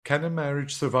Can a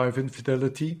marriage survive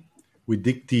infidelity? We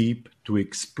dig deep to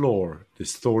explore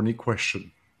this thorny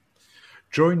question.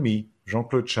 Join me,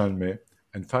 Jean-Claude Chalmet,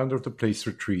 and founder of The Place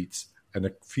Retreats and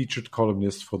a featured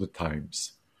columnist for The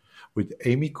Times, with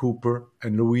Amy Cooper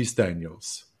and Louise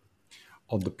Daniels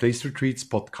on The Place Retreats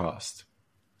podcast.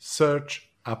 Search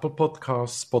Apple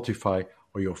Podcasts, Spotify,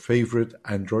 or your favorite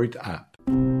Android app.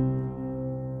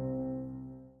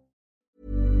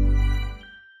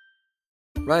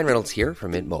 Ryan Reynolds here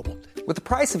from Mint Mobile. With the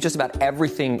price of just about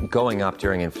everything going up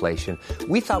during inflation,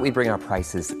 we thought we'd bring our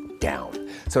prices down.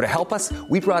 So to help us,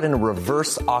 we brought in a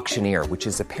reverse auctioneer, which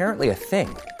is apparently a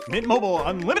thing. Mint Mobile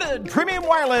Unlimited Premium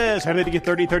Wireless. How to get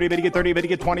 30, 30, bit to get 30, bit to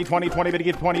get 20, 20, 20, bit to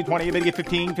get 20, 20, bit to get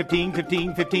 15, 15,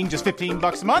 15, 15, just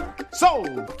 $15 a month?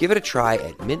 Sold! Give it a try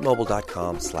at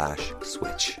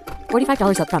mintmobile.com/switch.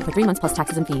 $45 up front for 3 months plus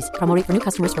taxes and fees. Promo rate for new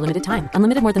customers for limited time.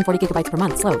 Unlimited more than 40 gigabytes per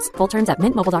month. Slows full terms at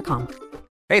mintmobile.com.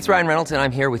 Hey, it's Ryan Reynolds, and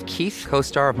I'm here with Keith,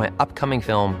 co-star of my upcoming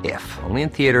film, If, only in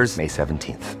theaters May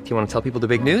 17th. Do you want to tell people the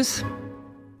big news?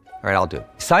 All right, I'll do it.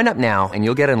 Sign up now and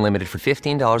you'll get unlimited for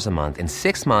 $15 a month and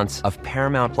 6 months of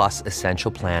Paramount Plus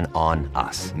Essential Plan on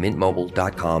us.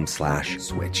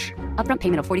 mintmobile.com/switch. Upfront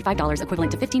payment of $45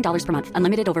 equivalent to $15 per month.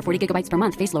 Unlimited over 40 gigabytes per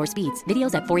month. Face lower speeds.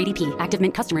 Videos at 480p. Active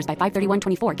Mint customers by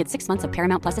 531.24 get 6 months of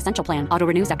Paramount Plus Essential Plan. Auto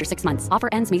renews after 6 months. Offer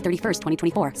ends May 31st,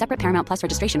 2024. Separate Paramount Plus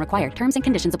registration required. Terms and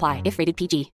conditions apply if rated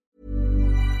PG.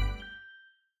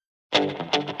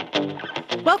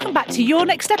 Welcome back to Your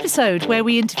Next Episode, where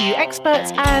we interview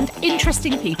experts and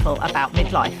interesting people about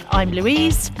midlife. I'm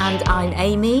Louise. And I'm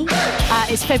Amy.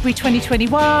 It's February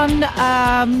 2021.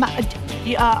 I'm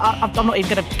not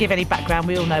even going to give any background.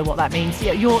 We all know what that means.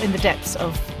 You're in the depths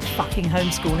of fucking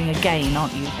homeschooling again,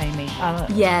 aren't you, Amy?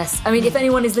 Yes. I mean, if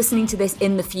anyone is listening to this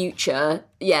in the future,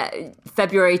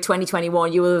 February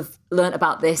 2021, you will have learnt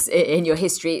about this in your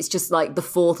history. It's just like the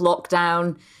fourth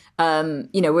lockdown.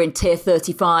 We're in tier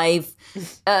 35.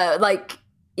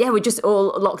 We're just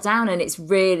all locked down and it's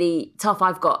really tough.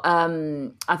 I've got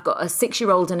a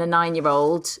 6-year-old and a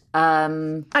 9-year-old.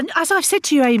 And as I've said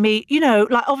to you, Amy,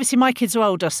 obviously my kids are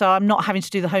older, so I'm not having to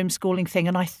do the homeschooling thing.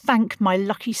 And I thank my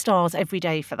lucky stars every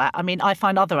day for that. I mean, I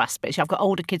find other aspects. I've got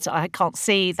older kids that I can't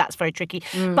see. That's very tricky.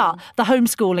 But the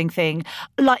homeschooling thing,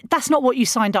 that's not what you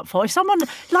signed up for. If someone,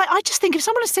 I just think if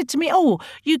someone had said to me, oh,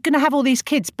 you're going to have all these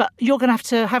kids, but you're going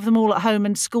to have them all at home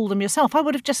and school them yourself, I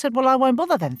would have just said, well, I won't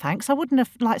bother then, thanks. I wouldn't have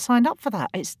signed up for that.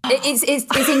 It's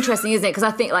interesting, isn't it? Because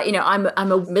I think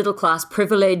I'm a middle class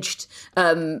privileged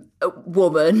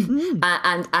woman,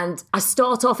 and I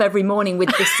start off every morning with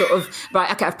this sort of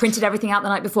right. Okay, I've printed everything out the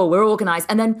night before. We're organised,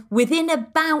 and then within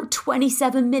about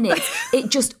 27 minutes, it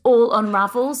just all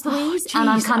unravels, Louise. Geez, and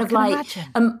I'm kind of like,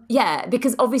 imagine.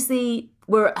 because obviously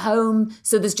we're at home,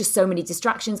 so there's just so many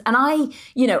distractions, and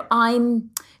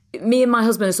me and my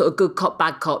husband are sort of good cop,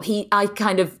 bad cop. I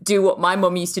kind of do what my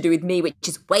mum used to do with me, which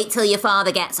is wait till your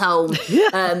father gets home.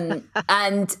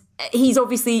 And he's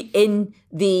obviously in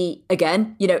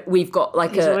we've got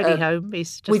like he's already home.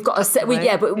 We've got a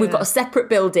separate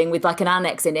building with like an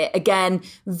annex in it. Again,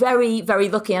 very, very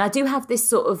lucky. And I do have this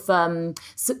sort of,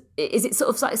 is it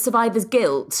sort of like survivor's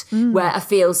guilt where I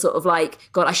feel sort of like,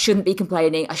 God, I shouldn't be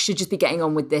complaining. I should just be getting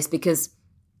on with this because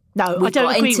no, we've I don't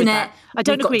got agree internet, with that. I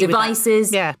don't agree with devices.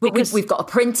 With that. Yeah, we've got a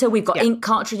printer, we've got ink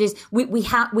cartridges. We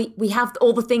have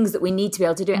all the things that we need to be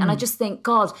able to do it. And I just think,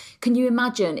 God, can you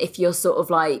imagine if you're sort of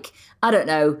like, I don't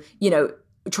know,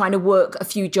 trying to work a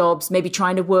few jobs, maybe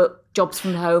trying to work jobs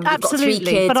from home. Absolutely. You've got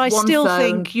 3 kids, but I still phone.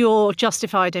 think you're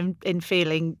justified in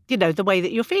feeling, the way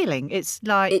that you're feeling. It's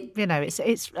like,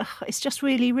 it's just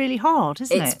really, really hard,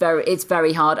 isn't it? It's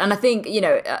very hard. And I think,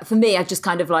 for me, I've just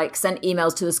kind of like sent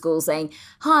emails to the school saying,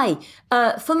 hi,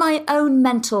 for my own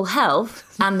mental health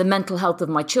and the mental health of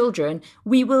my children,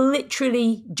 we will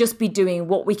literally just be doing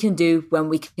what we can do when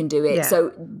we can do it. Yeah.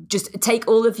 So just take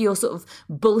all of your sort of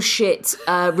bullshit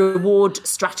reward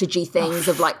strategy things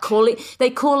of like they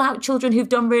call out children who've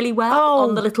done really well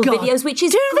on the little videos, which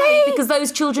is great because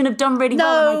those children have done really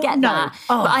well and I get that.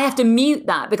 But I have to mute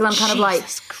that because I'm kind of like,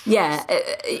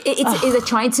 it's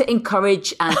trying to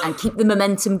encourage and keep the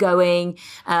momentum going.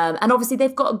 And obviously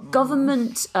they've got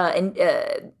government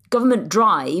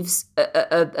drives,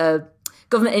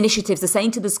 government initiatives are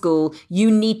saying to the school, you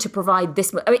need to provide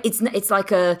this. I mean, it's like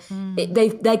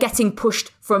they're getting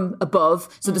pushed from above.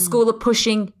 So the school are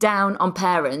pushing down on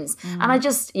parents. And I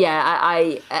just,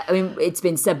 I mean, it's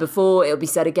been said before, it'll be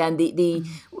said again, the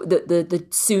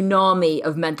tsunami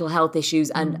of mental health issues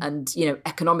and you know,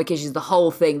 economic issues, the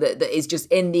whole thing that is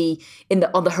just on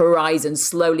the horizon,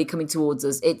 slowly coming towards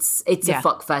us. It's a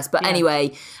fuck fest. But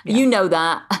anyway, you know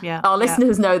that. Our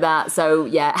listeners know that. So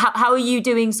how are you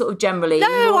doing sort of generally?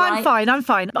 No, I'm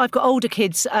fine. I've got older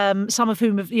kids, some of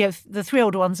whom have, you know, the 3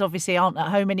 older ones obviously aren't at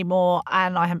home anymore,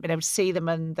 and I haven't been able to see them,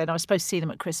 and then I was supposed to see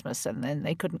them at Christmas and then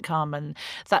they couldn't come, and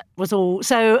that was all.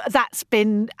 So that's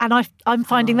been, and I'm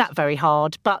finding that very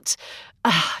hard, but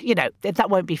you know, that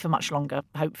won't be for much longer,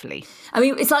 hopefully. I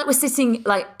mean, it's like we're sitting,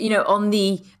 like, you know, on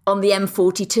the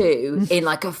M42 in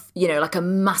like a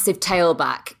massive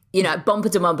tailback, you know, bumper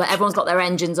to bumper. Everyone's got their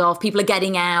engines off. People are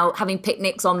getting out, having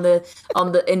picnics in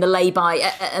the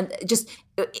lay-by, and just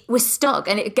we're stuck,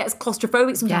 and it gets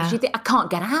claustrophobic sometimes. You think, I can't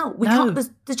get out. We can't.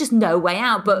 There's just no way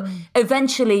out. But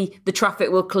eventually, the traffic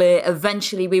will clear.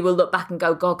 Eventually, we will look back and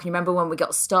go, God, can you remember when we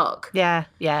got stuck? Yeah,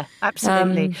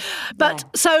 absolutely. But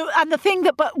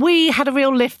we had a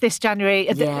real lift this January,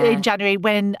 in January,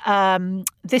 when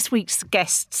this week's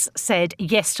guests said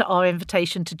yes to our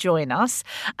invitation to join us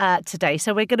today.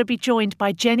 So we're going to be joined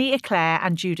by Jenny Eclair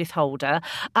and Judith Holder.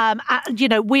 You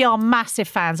know, we are massive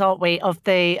fans, aren't we, of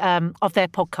their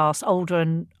podcast, Older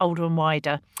and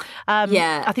Wider.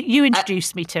 I think you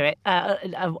introduced me to it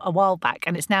a while back,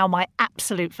 and it's now my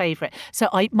absolute favourite. So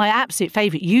my absolute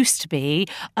favourite used to be,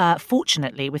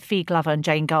 fortunately, with Fee Glover and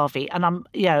Jane Garvey, and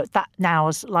that now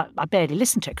is like I barely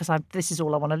listen to it because this is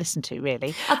all I want to listen to,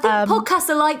 really. I think podcasts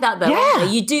are like that, though.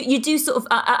 Aren't they? You do sort of.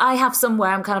 I have some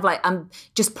where I'm kind of like I'm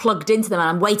just plugged into them and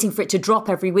I'm waiting for it to drop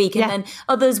every week, and then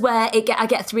others where I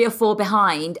get 3 or 4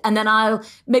 behind, and then I'll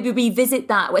maybe revisit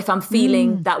that if I'm feeling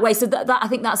that way. So that I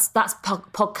think that's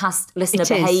podcast listener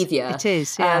behaviour. It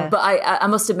is, yeah. But I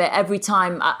must admit, every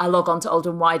time I log on to Older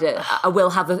and Wider, I will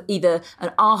have either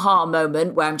an aha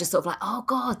moment where I'm just sort of like, oh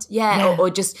God, or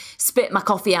just spit my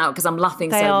coffee out because I'm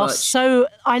laughing so much. So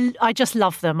I just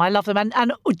love them. I love them,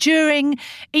 and during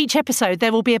each episode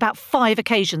there will be about 5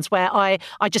 occasions where I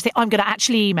just think I'm going to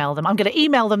actually email them. I'm going to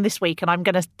email them this week, and I'm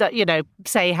going to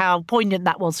say how poignant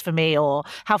that was for me or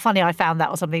how funny I found that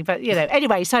or something. But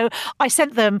anyway, so I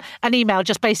sent them an email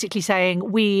just basically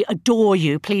saying, we adore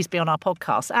you, please be on our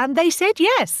podcast. And they said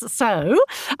yes. So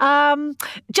I'll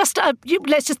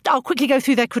quickly go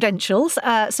through their credentials.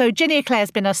 So Jenny Eclair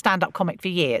has been a stand-up comic for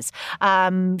years.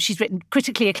 She's written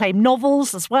critically acclaimed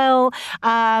novels as well.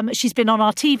 She's been on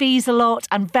our TVs a lot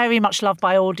and very much loved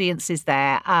by audiences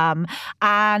there.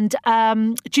 And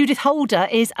Judith Holder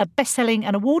is a best-selling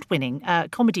and award-winning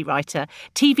comedy writer,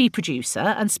 TV producer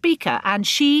and speaker. And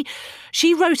she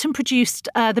wrote and produced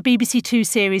the BBC Two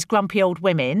series Grumpy Old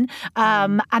Women,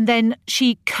 and then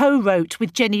she co-wrote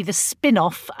with Jenny the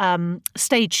spin-off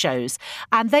stage shows,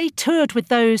 and they toured with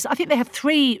those. I think they have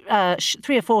 3 or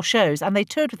 4 shows, and they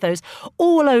toured with those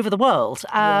all over the world. So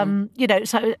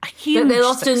a huge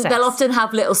success. They'll often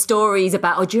have little stories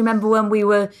about, do you remember when we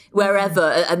were wherever?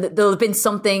 And there'll have been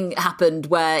something happened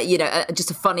where,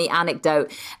 just a funny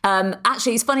anecdote.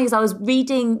 Actually, it's funny because I was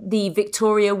reading the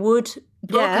Victoria Wood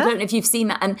book. I don't know if you've seen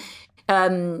that. And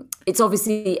it's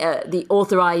obviously the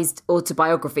authorised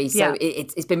autobiography, so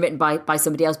it's been written by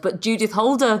somebody else. But Judith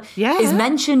Holder is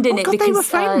mentioned in it because they were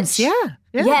friends.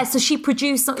 So she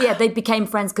produced. They became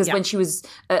friends because when she was,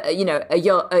 a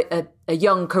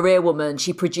young career woman,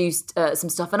 she produced some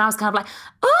stuff, and I was kind of like,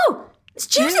 oh, it's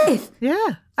Judith.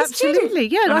 Yeah, absolutely.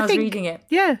 Judith. Yeah, I was reading it.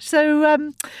 Yeah, so. I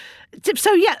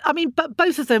mean, but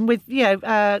both of them with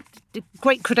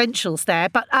great credentials there.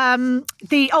 But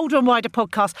the Older and Wider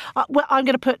podcast, I'm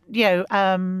going to put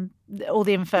all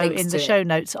the info links in the show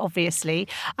notes, obviously.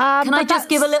 Can I just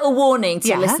give a little warning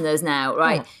to listeners now,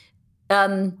 right?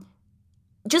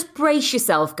 Just brace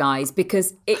yourself, guys,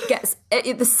 because it's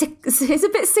a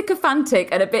bit sycophantic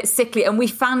and a bit sickly, and we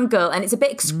fangirl, and it's a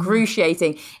bit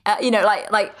excruciating.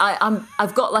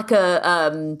 I've got like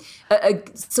a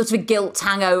sort of a guilt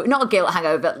hangover, not a guilt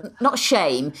hangover, not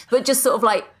shame, but just sort of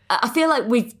like, I feel like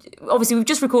we've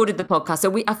just recorded the podcast,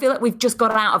 so I feel like we've just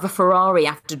got out of a Ferrari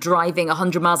after driving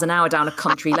 100 miles an hour down a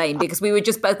country lane, because we were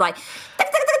just both like,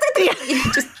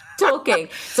 just talking.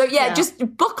 So just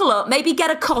buckle up, maybe get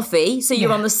a coffee so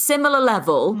you're on the similar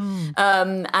level,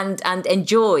 and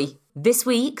enjoy this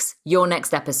week's Your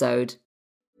Next Episode.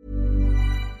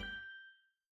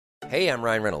 Hey, I'm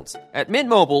Ryan Reynolds. At Mint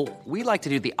Mobile, we like to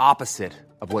do the opposite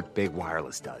of what Big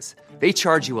Wireless does. They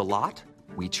charge you a lot,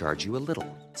 we charge you a little.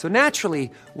 So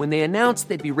naturally, when they announced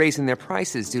they'd be raising their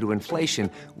prices due to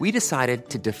inflation, we decided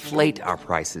to deflate our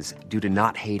prices due to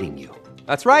not hating you.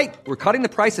 That's right. We're cutting the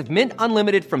price of Mint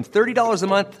Unlimited from $30 a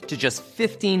month to just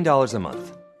 $15 a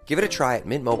month. Give it a try at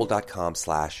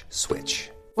mintmobile.com/switch.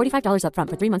 $45 up front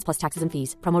for 3 months plus taxes and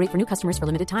fees. Promo rate for new customers for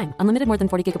limited time. Unlimited more than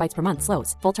 40 gigabytes per month.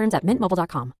 Slows full terms at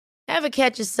mintmobile.com. Ever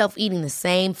catch yourself eating the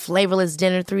same flavorless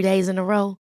dinner 3 days in a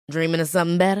row? Dreaming of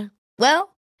something better?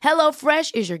 Well,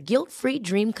 HelloFresh is your guilt-free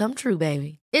dream come true,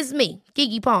 baby. It's me,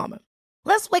 Keke Palmer.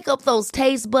 Let's wake up those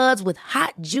taste buds with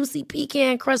hot, juicy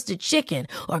pecan-crusted chicken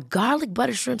or garlic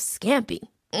butter shrimp scampi.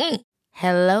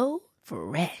 Hello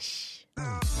Fresh.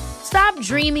 Stop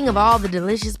dreaming of all the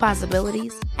delicious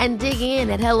possibilities and dig in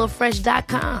at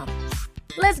HelloFresh.com.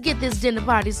 Let's get this dinner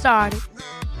party started.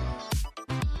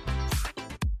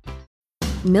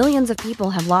 Millions of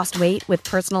people have lost weight with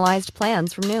personalized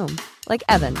plans from Noom. Like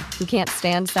Evan, who can't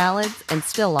stand salads and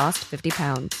still lost 50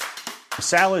 pounds.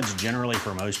 Salads generally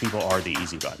for most people are the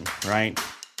easy button, right?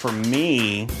 For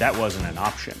me, that wasn't an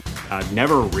option. I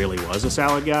never really was a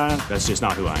salad guy. That's just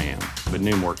not who I am. But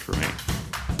Noom worked for me.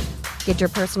 Get your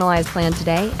personalized plan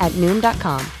today at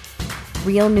Noom.com.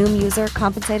 Real Noom user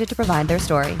compensated to provide their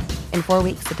story. In 4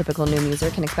 weeks, the typical Noom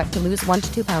user can expect to lose 1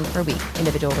 to 2 pounds per week.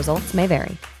 Individual results may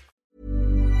vary.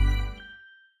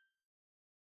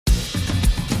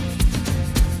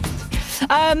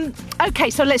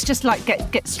 Okay, so let's just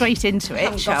get straight into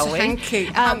it, shall we? Hanky.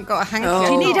 I haven't got a hanky.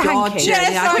 Do you need a hanky?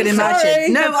 Yes, I can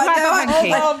imagine. No, I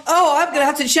know. I'm going to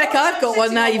have to check. I've got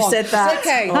one now. You've said that.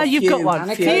 Okay. Oh, you've got one.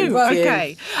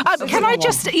 Okay. Can I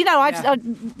just,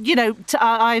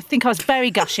 I think I was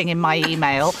very gushing in my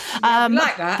email.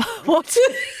 Like that. What?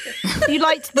 You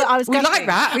liked that I was gushing? We like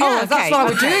that. Yeah, okay. That's why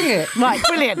we're doing it. Right,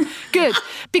 brilliant. Good.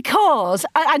 Because,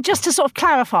 and just to sort of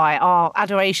clarify our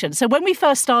adoration, so when we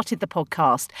first started the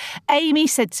podcast, Amy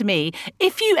said to me,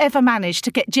 if you ever manage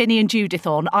to get Jenny and Judith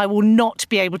on, I will not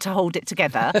be able to hold it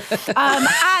together.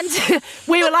 And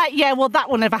we were like, yeah, well, that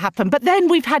will never happen. But then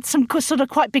we've had some sort of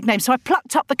quite big names. So I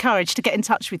plucked up the courage to get in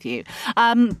touch with you.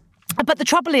 But the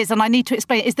trouble is, and I need to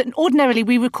explain, is that ordinarily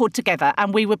we record together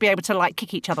and we would be able to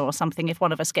kick each other or something if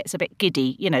one of us gets a bit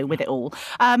giddy, with it all.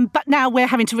 But now we're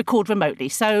having to record remotely.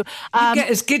 So you get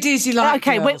as giddy as you like.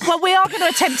 Okay, we are going to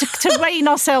attempt to rein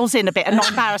ourselves in a bit and not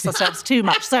embarrass ourselves too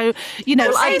much. So,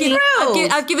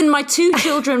 I've given my 2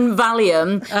 children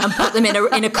Valium and put them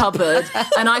in a cupboard,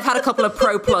 and I've had a couple of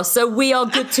Pro Plus, so we are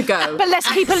good to go. But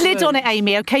let's keep a lid on it,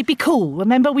 Amy, okay? Be cool.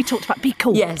 Remember we talked about be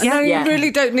cool. Yes. No, you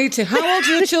really don't need to. How old are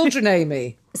your children,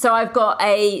 Amy? So I've got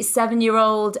a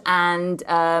 7-year-old and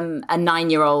a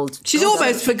 9-year-old. She's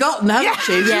almost forgotten, hasn't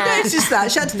she? Yeah. She noticed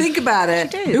that. She had to think about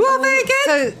it. Who are they again?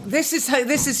 So this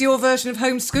is your version of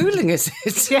homeschooling, is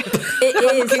it? Yeah.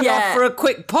 It is, off for a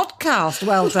quick podcast.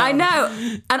 Well done. I know.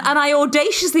 And I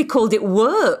audaciously called it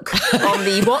work on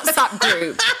the WhatsApp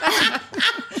group.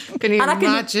 Can you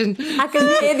imagine? I can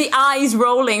hear the eyes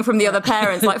rolling from the other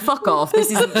parents, like, fuck off, this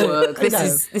isn't work.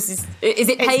 Is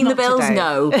it paying the bills? Today.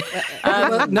 No.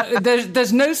 No,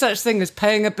 there's no such thing as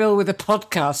paying a bill with a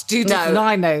podcast. Judith and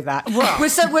I know that. Well,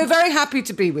 we're very happy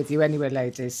to be with you anyway,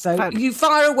 ladies. So you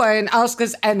fire away and ask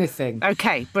us anything.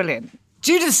 Okay, brilliant.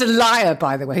 Judith's a liar,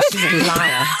 by the way. She's a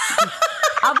liar.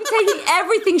 I'll be taking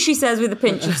everything she says with a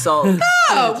pinch of salt.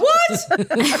 Oh, what?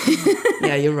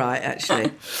 Yeah, you're right,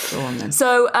 actually. Go on then.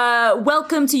 So,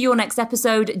 welcome to your next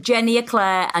episode, Jenny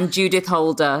Eclair and Judith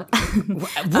Holder.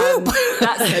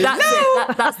 That's it.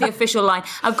 That's the official line.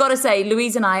 I've got to say,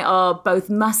 Louise and I are both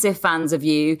massive fans of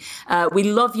you. We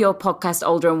love your podcast,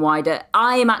 Older and Wider.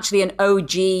 I am actually an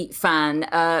OG fan.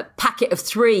 Packet of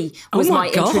 3 was my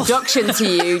introduction to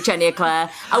you, Jenny Eclair.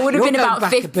 I would have been about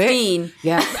 15.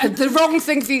 Yeah, the wrong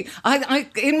thing for you. I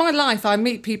in my life, I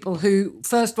meet people who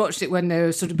first watched it when they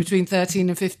were sort of between 13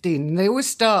 and 15. And they always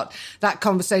start that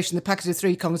conversation, the Packet of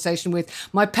 3 conversation, with,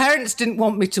 my parents didn't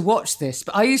want me to watch this,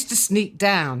 but I used to sneak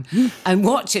down and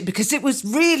watch it because it was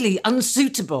really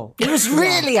unsuitable. It was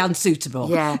really unsuitable.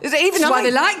 Yeah. Even why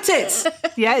they liked it.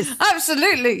 Yes.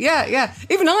 Absolutely. Yeah.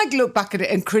 Even I look back at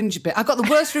it and cringe a bit. I got the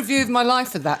worst review of my life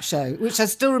for that show, which I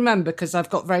still remember because I've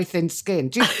got very thin skin.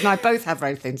 Judith and I both have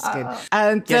very thin skin.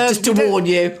 And just to warn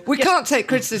you. We can't take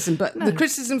criticism, but the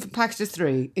criticism for Packet of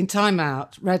 3 in Time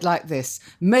Out read like this: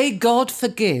 may God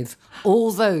forgive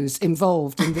all those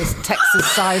involved in this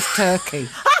Texas-sized turkey.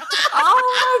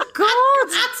 Oh, my God.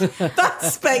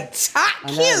 That's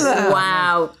spectacular.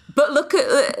 Wow. But look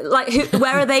at,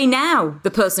 where are they now?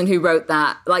 The person who wrote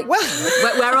that.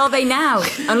 Where are they now?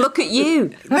 And look at you.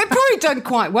 They've probably done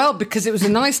quite well because it was a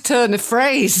nice turn of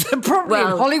phrase. Probably in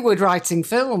Hollywood writing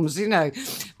films,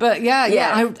 But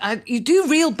you do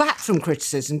reel back from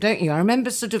criticism, don't you? I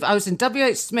remember I was in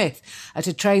W.H. Smith at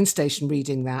a train station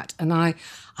reading that, and I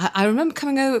remember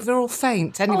coming over all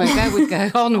faint. Anyway, there we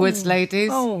go. Onwards,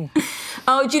 ladies. Oh.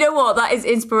 Oh, do you know what? That is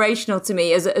inspirational to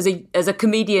me as a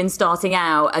comedian starting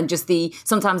out, and just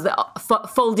sometimes the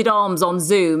folded arms on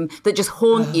Zoom that just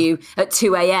haunt you at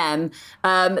 2 a.m.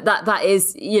 That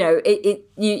is,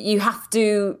 you have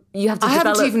to. I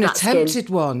haven't even attempted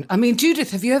skin. one. I mean,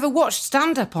 Judith, have you ever watched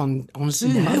stand-up on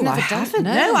Zoom? No, I haven't.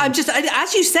 No, I'm just,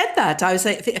 as you said that, I was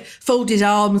like, folded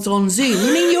arms on Zoom.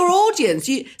 You mean your audience?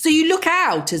 So you look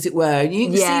out, as it were, and you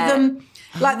can see them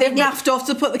like they've naffed off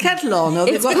to put the kettle on. Or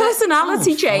it's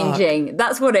personality changing.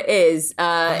 That's what it is.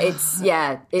 It's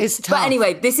tough. But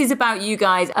anyway, this is about you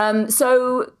guys.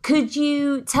 So could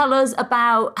you tell us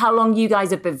about how long you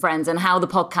guys have been friends and how the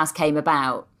podcast came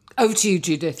about? Over to you,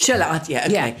 Judith. Shall I? Yeah,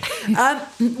 okay. Yeah.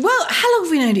 Well, how long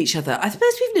have we known each other? I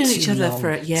suppose we've known each other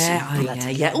for...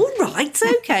 Yeah. All right,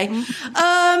 okay.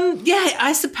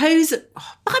 I suppose...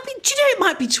 I mean, do you know it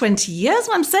might be 20 years?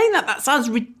 I'm saying that sounds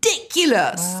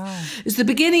ridiculous. Wow. It's the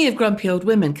beginning of Grumpy Old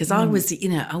Women, because I was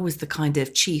the kind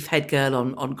of chief head girl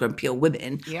on Grumpy Old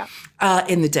Women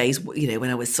in the days, when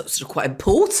I was sort of quite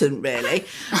important, really.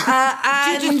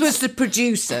 Judith was the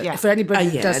producer. Yeah. For anybody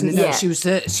who doesn't know, she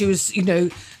was,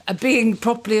 being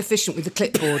properly efficient with the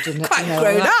clipboard and quite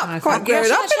grown up in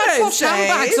those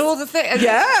days. All the things.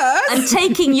 Yes. And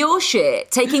taking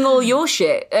all your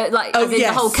shit,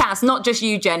 the whole cast, not just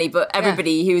you, Jenny, but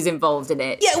everybody who was involved in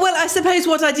it. Yeah, well, I suppose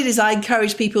what I did is I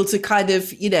encouraged people to kind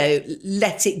of,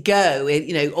 let it go.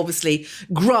 Obviously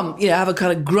grump, have a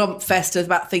kind of grump fest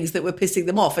about things that were pissing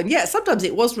them off. And sometimes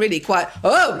it was really quite,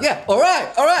 all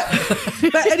right.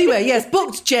 But anyway, yes,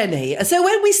 booked Jenny. So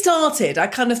when we started, I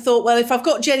kind of thought, well, if I've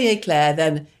got Jenny and Claire,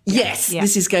 then this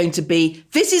is going to be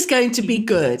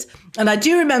good. And I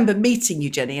do remember meeting you,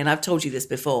 Jenny, and I've told you this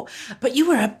before, but you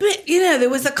were a bit, there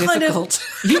was a kind difficult.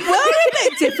 You were a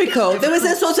bit difficult. There was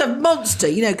a sort of monster,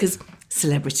 because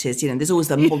celebrities, there's always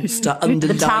the monster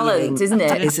underlying. The talent, isn't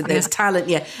it? There's talent,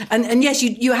 yeah. And yes,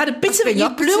 you had a bit of it. You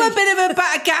blew a bit of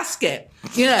a gasket.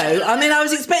 I mean, I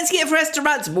was expecting it for Esther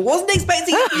Ransom, but wasn't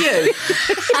expecting it for you.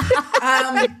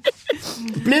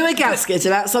 Blew a gasket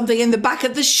about something in the back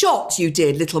of the shot you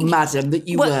did, little madam, that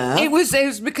you were. It was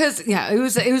because,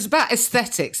 it was about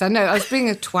aesthetics. I know, I was being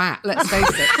a twat, let's face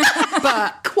it.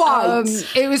 But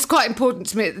it was quite important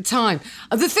to me at the time.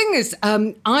 The thing is,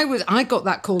 I got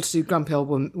that call to do Grumpy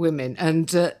Old Women,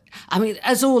 and I mean,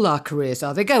 as all our careers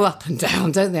are, they go up and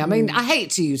down, don't they? I mean, I hate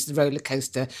to use the roller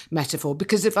coaster metaphor,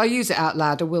 because if I use it out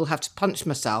loud, I will have to punch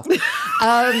myself.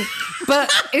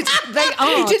 But they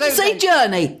are. You didn't say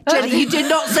journey, Jenny. You did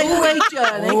not say the word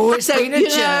journey. Oh, it's been a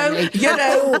journey.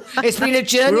 It's been a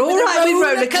journey. We're all right with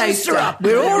roller coaster up.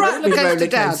 We're all right with roller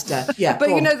coaster. Yeah, but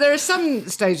there are some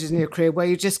stages in your career where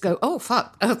you just go, oh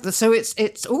fuck. So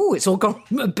it's all gone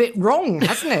a bit wrong,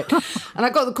 hasn't it? And I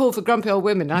got the call for Grumpy Old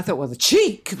Women, and I thought, well, the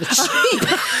cheek.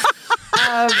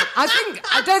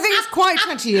 I don't think it's quite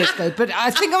 20 years ago, but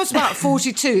I think I was about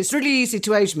 42. It's really easy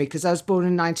to age me because I was born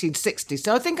in 1960.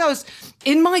 So I think I was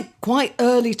in my quite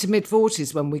early to mid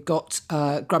 40s when we got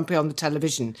Grumpy on the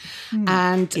television.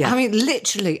 And I mean,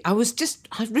 literally, I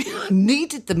really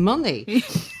needed the money.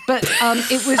 But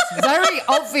it was very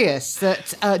obvious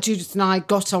that Judith and I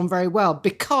got on very well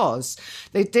because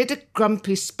they did a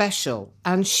Grumpy special,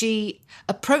 and she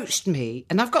approached me,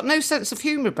 and I've got no sense of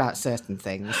humour about certain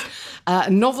things.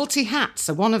 Novelty hats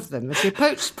are one of them. And she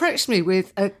approached me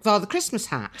with a Father Christmas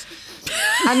hat.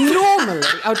 And normally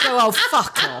I would go, oh,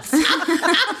 fuck off.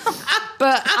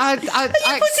 But I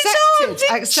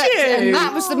accepted. And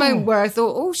that was the moment where I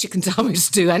thought, oh, she can tell me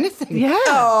to do anything. Yeah.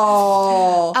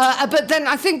 Oh. But then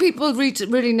I think people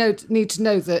really need to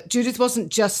know that Judith wasn't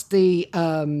just the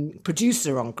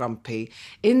producer on Grumpy.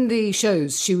 In the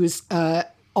shows, she was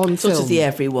on sort film. of the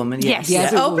every woman, yes.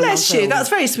 Oh, bless you. That's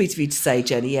very sweet of you to say,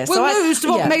 Jenny, yes. Well,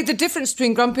 what made the difference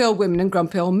between Grumpy Old Women and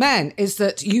Grumpy Old Men is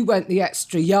that you went the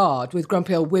extra yard with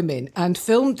Grumpy Old Women and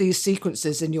filmed these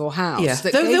sequences in your house. Yeah.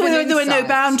 There were no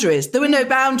boundaries. There were no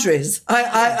boundaries.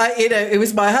 It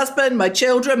was my husband, my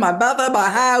children, my mother, my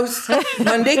house,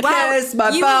 my knickers,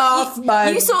 my bath,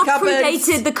 my You sort of cupboards.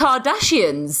 Predated the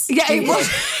Kardashians. Yeah, it was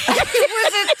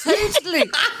a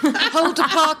totally Holder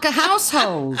Parker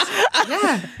household.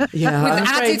 Yeah. Yeah, with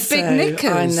added big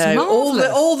knickers. I know.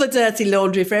 Marvellous. All the dirty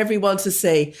laundry for everyone to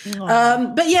see.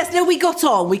 But yes, no, we got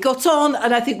on,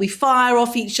 and I think we fire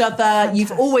off each other. Fantastic.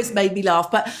 You've always made me laugh.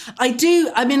 But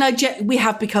we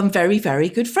have become very, very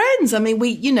good friends. I mean,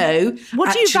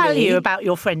 What do you value about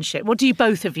your friendship? What do you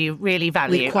both of you really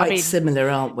value? We're quite similar,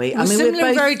 aren't we? We're similar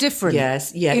and very different.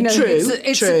 Yes, yeah, true.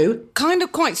 It's kind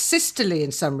of quite sisterly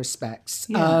in some respects.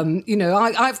 Yeah.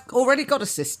 I've already got a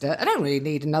sister. I don't really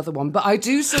need another one, but I do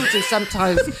do sort of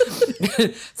sometimes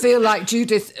feel like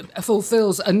Judith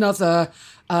fulfills another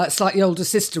slightly older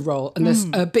sister role, and there's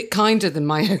a bit kinder than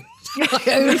my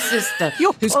own sister,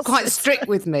 who's quite strict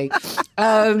with me,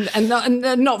 and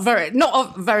not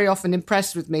very often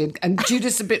impressed with me. And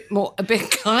Judith's a bit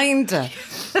kinder.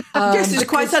 Yes, it's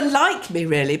quite unlike me,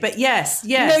 really. But yes.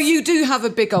 No, you do have a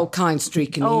big old kind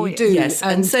streak in you. You do. Yes,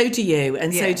 and so do you,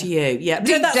 so do you. Yeah,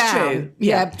 deep that's down, true.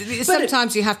 Yeah,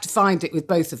 sometimes you have to find it with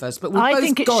both of us. But I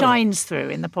think it shines through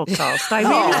in the podcast. I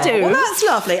really do. Well, that's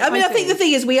lovely. I mean, I think the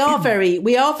thing is, we are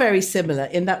very similar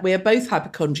in that we are both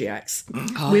hypochondriacs.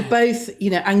 We're both,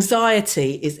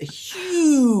 anxiety is a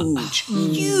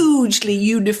hugely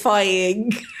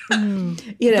unifying.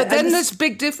 But then there's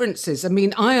big differences. I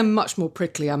mean, I am much more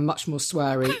prickly. I'm much more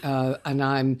sweary, and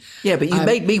I'm. Yeah, but you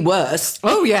made me worse.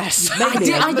 Oh yes, I do.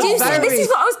 This is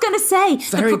what I was going to say.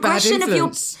 Very the progression bad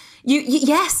influence. of your.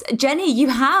 Yes, Jenny, you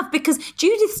have, because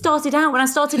Judith started out when I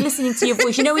started listening to your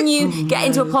voice. You know, when you get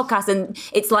into a podcast and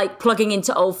it's like plugging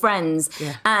into old friends.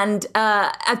 Yeah. And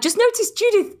I've just noticed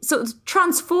Judith sort of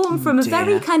transformed from a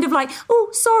very kind of like, oh,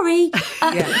 sorry,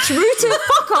 rude to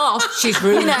fuck off. She's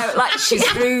rude.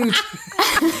 She's rude.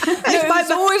 It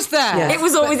was always there. Yeah. It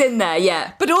was always in there,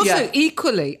 yeah. But also,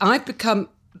 equally, I've become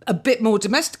a bit more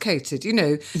domesticated,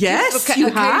 Yes, you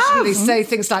occasionally say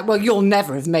things like, well, you'll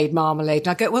never have made marmalade. And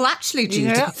I go, well, actually,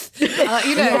 Judith,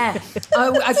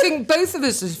 I think both of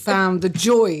us have found the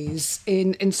joys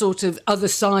in sort of other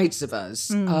sides of us.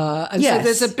 And so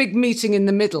there's a big meeting in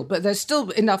the middle, but there's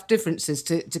still enough differences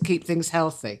to keep things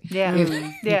healthy. Yeah.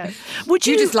 Yeah.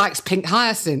 Judith likes pink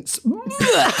hyacinths.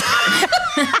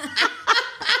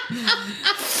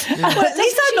 Well, at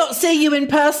least I'm not seeing you in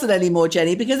person anymore,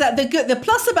 Jenny, because the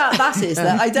plus about that is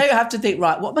that I don't have to think,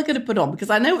 right, what am I going to put on? Because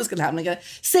I know what's going to happen. I'm going to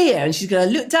see her and she's going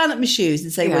to look down at my shoes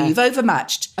and say, well, you've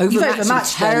overmatched. You've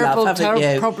overmatched terrible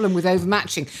you? problem with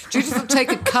overmatching. Judith will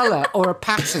take a colour or a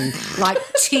pattern like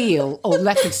teal or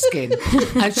leopard skin,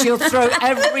 and she'll throw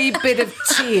every bit of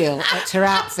teal at her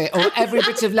outfit or every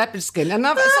bit of leopard skin. And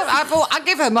I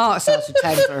give her marks out of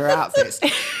 10 for her outfits.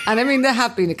 And I mean, there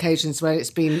have been occasions where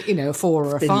it's been, a 4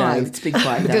 or a 5. It's been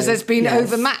quite because there's been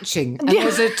overmatching, and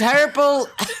there's a terrible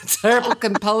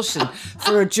compulsion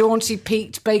for a jaunty,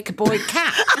 peaked Baker Boy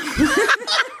cap.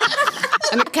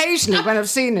 And occasionally, when I've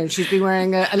seen her, she's been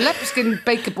wearing a leopard skin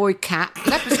Baker Boy cap,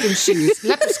 leopard skin shoes,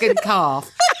 leopard skin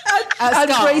scarf.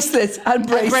 And bracelet.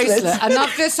 And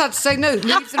I've just had to say, no,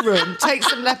 leave the room, take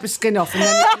some leopard skin off, and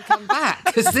then you can come back,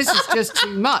 because this is just too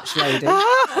much, lady.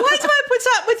 Why do I put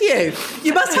up with you?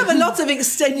 You must have a lot of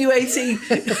extenuating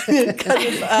kind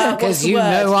of... Because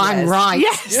I'm right.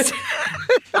 Yes.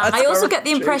 I also get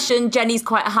the impression Jenny's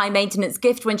quite a high-maintenance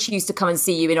gift when she used to come and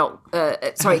see you in...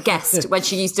 guest, when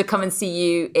she used to come and see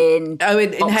you in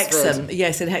in Hexham.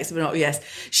 Yes, in Hexham. Yes.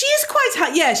 She is quite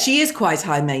high... Yeah, she is quite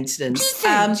high-maintenance. Do you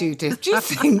think, Judith? Do you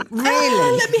think,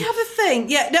 really? Let me have a think.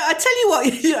 Yeah, no, I tell you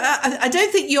what, I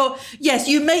don't think you're... Yes,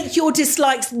 you make your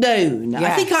dislikes known.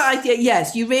 Yes. I think,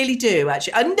 yes, you really do,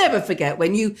 actually. I'll never forget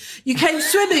when you came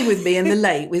swimming with me in the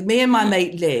lake, with me and my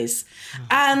mate Liz.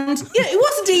 And it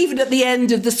wasn't even at the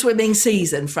end of the swimming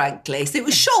season, frankly. So it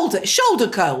was shoulder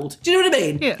cold. Do you know what I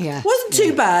mean? Yeah. It wasn't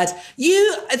too bad.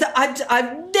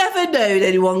 I've never known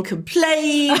anyone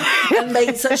complain and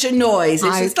make such a noise.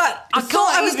 It's just like, I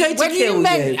thought I was going to kill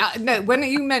you. When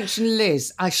you mention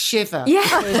Liz, I shiver. Yeah.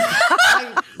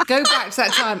 I go back to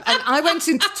that time, and I went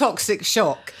into toxic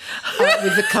shock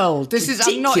with the cold.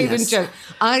 I'm not even joking.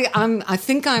 I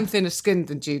think I'm thinner skinned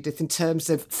than Judith in terms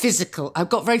of physical. I've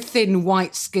got very thin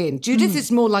white skin. Judith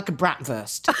is more like a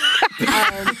bratwurst.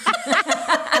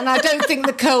 And I don't think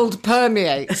the cold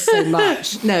permeates so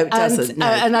much. No, it doesn't. No.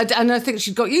 And I think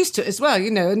she got used to it as well,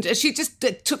 and she just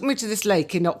took me to this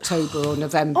lake in October or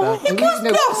November. Oh, it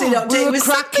was in October. We were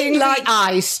cracking the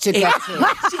ice to get it.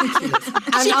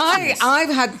 And I've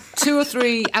had 2 or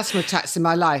 3 asthma attacks in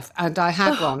my life, and I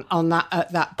had one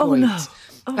at that point. Oh,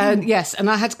 no. And yes, and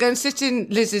I had to go and sit in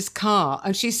Liz's car,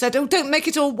 and she said, "Oh, don't make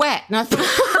it all wet." And I thought,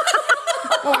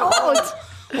 well,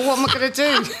 what am I going to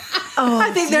do?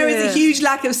 I think there is a huge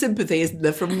lack of sympathy, isn't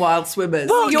there, from wild swimmers?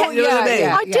 Well,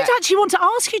 I did actually want to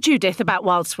ask you, Judith, about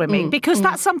wild swimming, because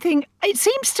that's something, it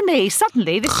seems to me,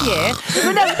 suddenly this year...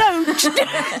 no,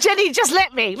 Jenny, just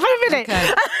let me, for a minute.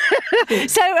 Okay.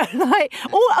 So, like,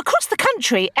 all across the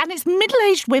country, and it's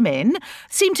middle-aged women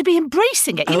seem to be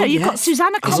embracing it. You know, you've got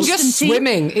Susanna Constantine. It's just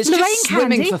swimming. It's Lorraine just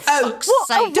swimming, Candy. for fuck's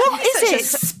sake. What is Such a it?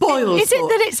 spoil Is it sport.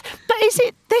 that it's? But is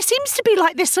it? There seems to be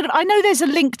like this sort of. I know there's a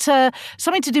link to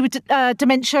something to do with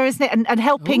dementia, isn't it? And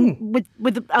helping with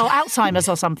Alzheimer's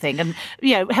or something, and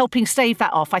helping stave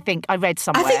that off. I think I read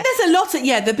somewhere. I think there's a lot of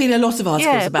there've been a lot of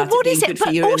articles about but what it being is it? good for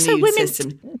But your also, immune women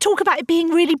system. talk about it being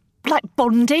really like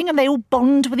bonding, and they all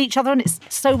bond with each other, and it's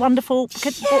so wonderful.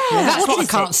 That's what I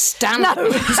can't stand.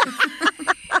 No.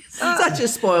 Such a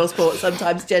spoil sport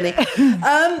sometimes, Jenny. There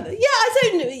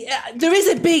is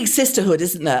a big sisterhood,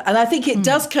 isn't there? And I think it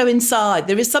does coincide.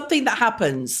 There is something that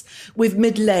happens with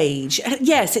middle age.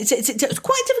 Yes, it's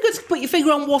quite difficult to put your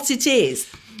finger on what it is.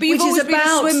 But you've which always is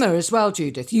about been a swimmer as well,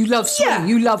 Judith. You love swimming. Yeah.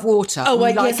 You love water. Oh,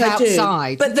 you like yes, I do.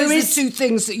 outside. But there Those is- are two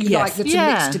things that you Yes. like that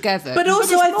are mixed together. But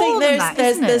also, there's I more think than that,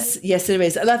 isn't there's yes, there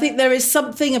is, and I think there is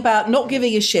something about not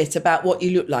giving a shit about what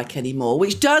you look like anymore,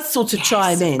 which does sort of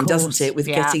chime in, doesn't it, with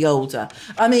getting older?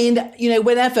 I mean,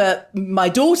 whenever my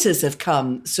daughters have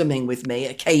come swimming with me,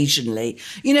 occasionally,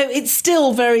 it's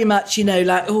still very much, like,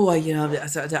 I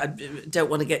don't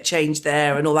want to get changed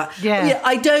there and all that. Yeah.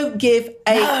 I don't give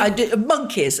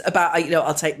monkeys about,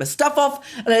 I'll take my stuff off,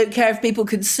 and I don't care if people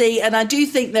can see, and I do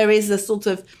think there is a sort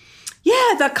of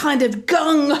that kind of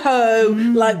gung-ho,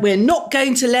 like we're not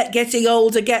going to let getting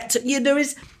older get to,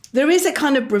 there is a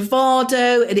kind of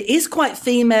bravado, and it is quite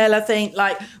female, I think.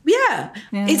 Like,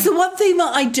 it's the one thing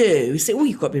that I do. So,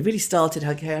 you've got to be really started,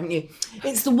 haven't you?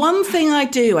 It's the one thing I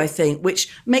do, I think, which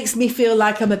makes me feel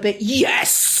like I'm a bit,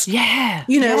 yes! Yeah.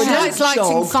 She I don't likes lighting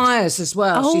jog. fires as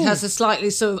well. Oh. She has a slightly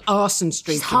sort of arson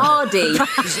streak. in her. Hardy.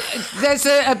 There's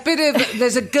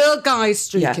there's a girl-guy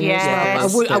streak in her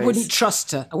as well. I There wouldn't is.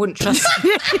 trust her. I wouldn't trust her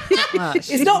that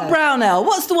much. It's not Brown Ale.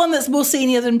 What's the one that's more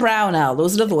senior than Brown Ale? There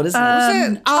was another one, isn't there? Was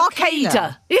it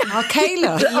Arcada.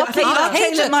 Arcada.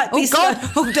 Arcada might be Oh, God. so-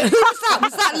 Who was that?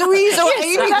 Was that Louise or Yes,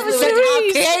 Amy that was said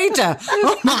Louise. Arcada?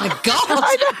 Oh, my God.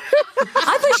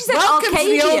 I thought she said Welcome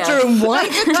Arcadia. to the older and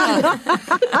wider.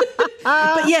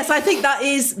 But yes, I think that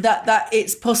is that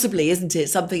it's possibly, isn't it,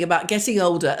 something about getting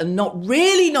older and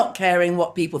not caring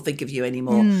what people think of you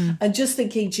anymore, and just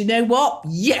thinking, do you know what?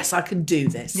 Yes, I can do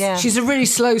this. Yeah. She's a really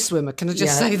slow swimmer. Can I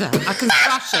just say that? I can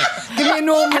thrash her. Give me a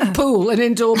normal pool, an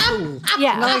indoor pool.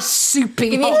 Yeah. Nice, soupy,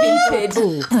 Give me hot a indoor heated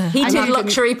pool. Heated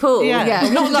luxury pool. Yeah,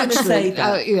 not gonna say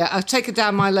luxury. that. I'll take her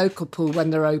down my local pool when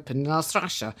they're open, and I'll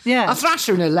thrash her. Yeah. I'll thrash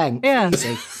her in her length. Yeah.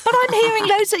 Easy. But I'm hearing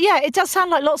loads of, it does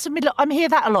sound like lots of middle, I hear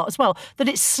that a lot as well, that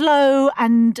it's slow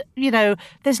and,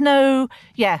 there's no,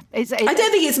 I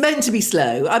don't think it's meant to be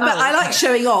slow. I like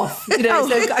showing off. So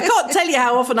I can't tell you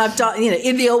how often I've done,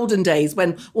 in the olden days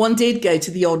when one did go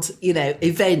to the odd,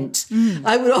 event,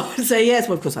 I would often say yes.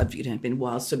 Well, of course, I've, been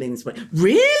wild swimming this morning.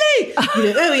 Really?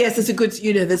 Oh, yes, there's a good,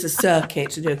 there's a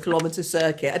circuit, a kilometre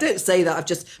circuit. I don't say that. I've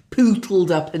just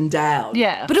pootled up and down.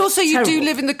 Yeah. But also, you do Terrible.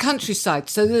 live in the countryside,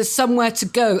 so there's somewhere to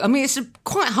go. I mean, it's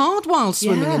quite hard while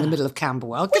swimming in the middle of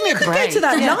Camberwell. Give me a You could break. go to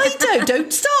that Lido.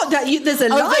 Don't start that. There's a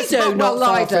Lido not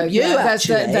far from you,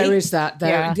 actually. There is that.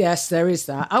 Yes, there is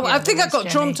that. I think I got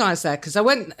Jenny. traumatised there because I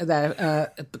went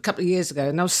there a couple of years ago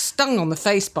and I was stung on the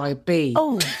face by a bee.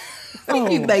 Oh. I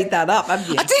think you made that up, haven't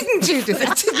you? I didn't, Judith.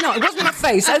 I did not. It wasn't my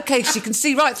face. Okay, she can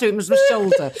see right through it. It was my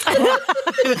shoulder.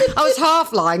 I was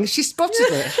half lying. She spotted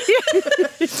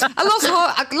it.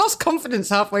 I lost confidence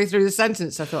halfway through the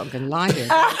sentence. I thought, I'm going to lie here.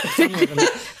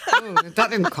 That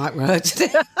didn't quite work,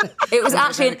 did it? It was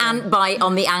actually an ant bite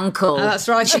on the ankle. That's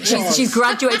right. She's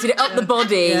graduated it up the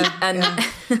body.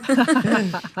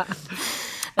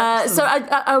 So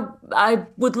I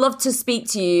would love to speak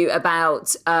to you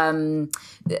about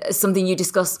something you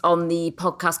discuss on the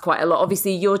podcast quite a lot.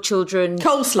 Obviously, your children...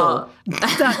 Coleslaw.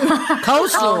 Coleslaw.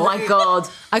 Oh, my God.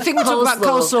 I think we talk about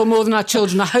coleslaw more than our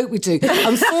children. I hope we do.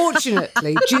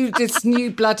 Unfortunately, Judith's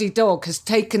new bloody dog has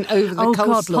taken over the Oh,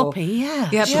 coleslaw. God, Poppy, yeah.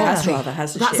 Yeah, That's Poppy. rather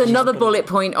has a That's shit another job. bullet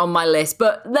point on my list.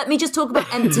 But let me just talk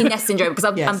about empty nest syndrome, because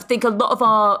I think a lot of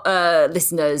our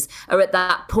listeners are at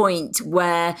that point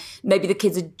where maybe the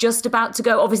kids are just about to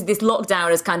go. Obviously, this lockdown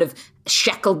has kind of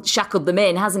shackled them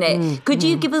in, hasn't it? Could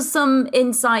you give us some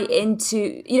insight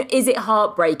into, is it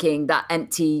heartbreaking, that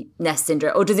empty nest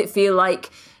syndrome? Or does it feel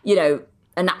like, a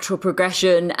natural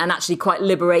progression and actually quite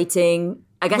liberating?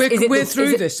 I guess We're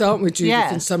through this, aren't we, Judith,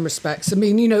 Yeah. in some respects? I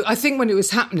mean, I think when it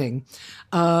was happening,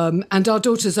 and our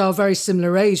daughters are very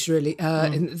similar age, really.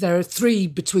 And there are 3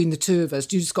 between the 2 of us.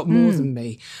 Judith's got more than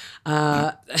me.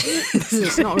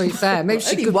 It's not really fair. Maybe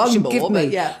she Only could one she'd more, give but me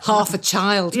yeah. half a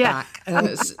child back.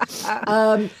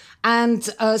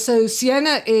 So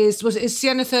Sienna is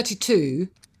Sienna 32?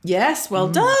 Yes, well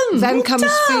done. Then Well comes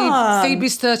done.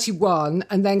 Phoebe's 31,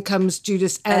 and then comes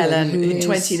Judith Ellen, who is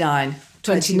 29.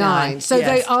 29. So yes.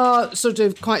 they are sort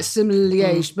of quite similarly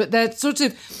aged, but they're sort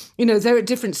of, they're at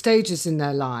different stages in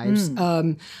their lives.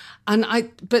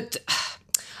 But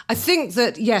I think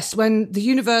that, yes, when the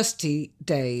university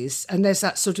days, and there's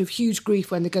that sort of huge grief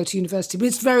when they go to university, but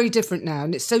it's very different now,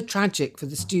 and it's so tragic for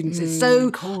the students. It's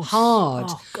so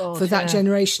hard for that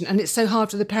generation, and it's so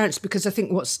hard for the parents, because I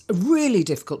think what's really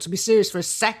difficult, to be serious for a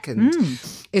second,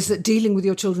 is that dealing with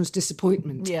your children's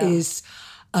disappointment is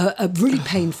a really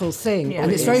painful thing.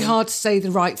 And it's very hard to say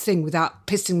the right thing without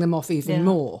pissing them off even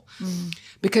more.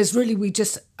 Because really we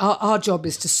just, our job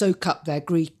is to soak up their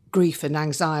grief and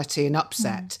anxiety and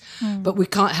upset. But we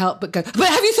can't help but go, but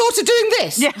have you thought of doing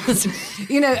this? Yes.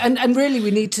 And really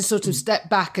we need to sort of step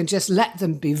back and just let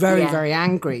them be very, very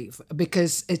angry,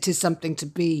 because it is something to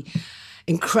be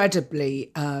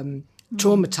incredibly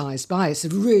traumatized by. It's a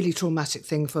really traumatic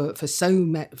thing for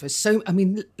so. I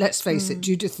mean, let's face it,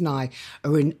 Judith and I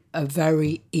are in a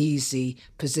very easy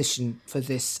position for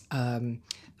this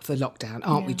for lockdown,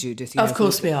 aren't we, Judith? Of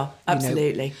course we are,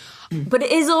 absolutely. But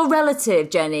it is all relative,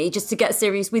 Jenny, just to get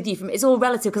serious with you. It's all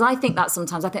relative, because I think that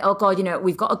sometimes. I think, oh, God,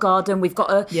 we've got a garden, we've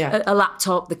got a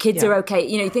laptop, the kids are okay.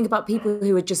 You think about people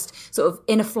who are just sort of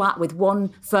in a flat with one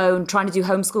phone trying to do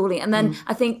homeschooling. And then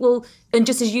I think, well, and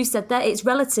just as you said there, it's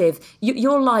relative.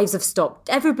 Your lives have stopped.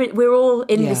 Everybody, we're all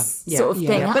in this sort of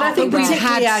thing. But I think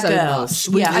particularly our girls.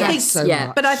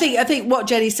 But I think what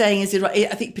Jenny's saying is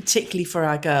right. I think particularly for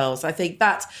our girls, I think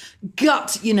that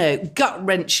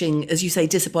gut-wrenching, as you say,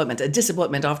 disappointment. And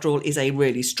disappointment, after all, is a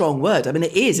really strong word. I mean,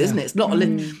 it is, isn't it? It's not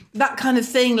that kind of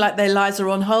thing, like their lives are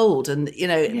on hold and,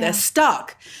 they're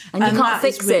stuck. And you can't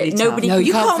fix it. Nobody,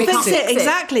 you can't fix it.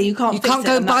 Exactly. You can't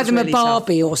go buy them a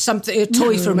Barbie or something, a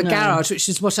toy from a garage, which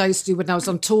is what I used to do when I was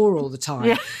on tour all the time.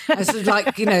 Yeah. It's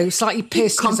like, slightly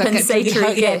pissed.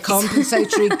 Compensatory gifts.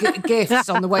 Compensatory gifts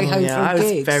on the way home from gigs. I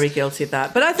was very guilty of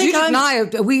that. But I think Judith and I,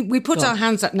 we put our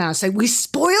hands up now and say, we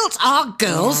spoilt our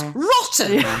girls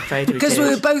rotten. Because we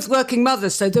were both working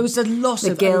mothers, so there was a lot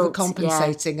of guilt,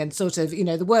 overcompensating and sort of,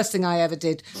 the worst thing I ever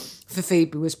did for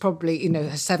Phoebe was probably,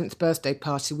 her 7th birthday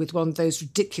party with one of those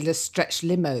ridiculous stretch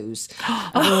limos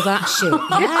and all that shit.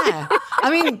 Yeah. I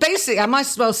mean, basically, I might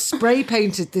as well spray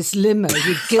painted this limo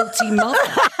with guilty mother.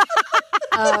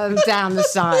 Down the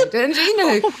side, and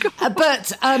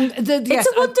but it's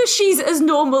a wonder she's as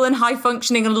normal and high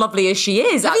functioning and lovely as she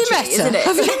is. Have actually, you met her? isn't it?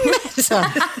 Have you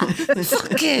met her?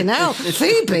 Fucking hell,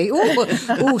 Phoebe!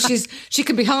 Oh, she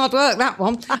can be hard work. That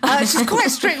one. She's quite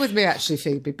strict with me, actually,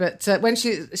 Phoebe. But when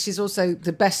she's also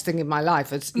the best thing in my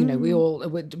life. As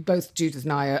we're both Judith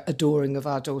and I are adoring of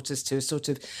our daughters to a sort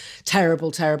of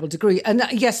terrible, terrible degree. And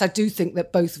yes, I do think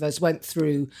that both of us went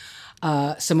through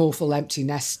some awful empty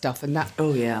nest stuff, and that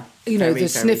the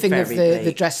sniffing of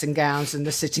the dressing gowns and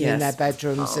the sitting in their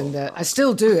bedrooms, and I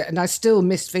still do it, and I still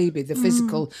miss Phoebe, the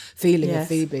physical feeling of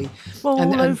Phoebe. Well,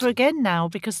 all over again now,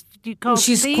 because you can't.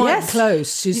 She's see quite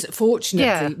close. She's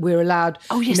fortunately we're allowed.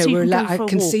 Oh yes, we're allowed. I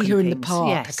can see her in the things. park.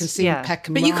 Yes, I can see her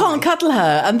Peckham. But you can't cuddle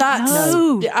her, and that's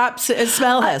absolutely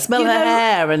smell her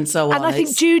hair, and so on. And I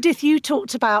think Judith, you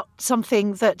talked about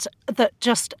something that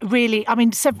just really. I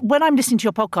mean, when I'm listening to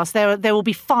your podcast, there will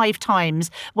be 5 times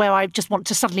where I just want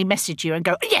to suddenly message you and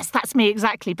go, yes, that's me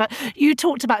exactly. But you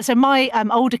talked about, so my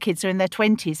older kids are in their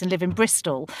 20s and live in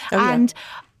Bristol, and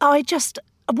I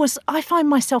find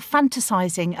myself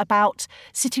fantasising about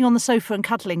sitting on the sofa and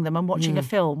cuddling them and watching a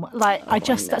film. Like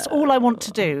that's all I want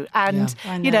to do. And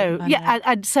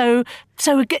and so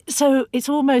it's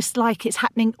almost like it's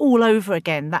happening all over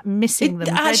again. That missing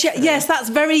them. Actually, yes, that's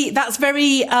very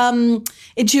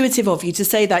intuitive of you to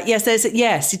say that. Yes,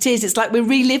 it is. It's like we're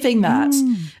reliving that.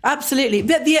 Absolutely.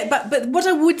 But what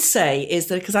I would say is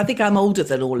that, because I think I'm older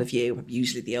than all of you, I'm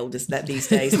usually the oldest these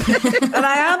days, and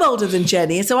I am older than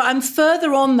Jenny, and so I'm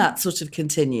further on that sort of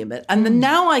continuum. And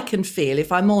now I can feel,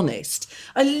 if I'm honest,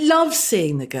 I love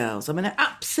seeing the girls. I mean, I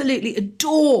absolutely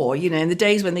adore, in the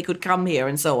days when they could come here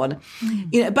and so on.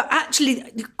 But actually,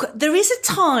 there is a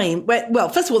time where, well,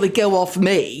 first of all, they go off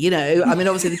me, I mean,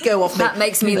 obviously they go off me. That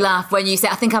makes me laugh when you say,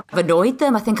 I think I've annoyed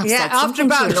them. I think I've said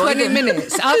something after about 20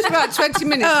 minutes. After about 20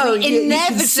 minutes, we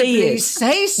inevitably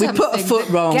say something. We put a foot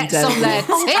wrong. Gets on their tip.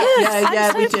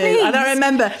 Yeah, we do. And I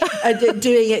remember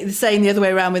doing it the same the other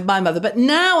way around with my mother. But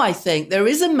now I think there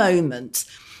is a moment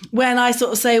when I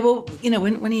sort of say, well, when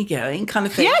are you going, kind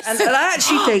of thing. Yes. And I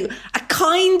actually think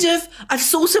I've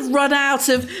sort of run out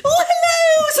of, oh,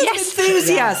 hello, was an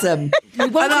enthusiasm. We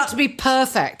want it to be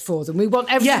perfect for them. We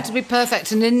want everything to be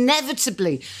perfect. And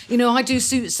inevitably, I do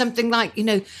something like,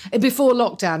 before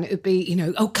lockdown, it would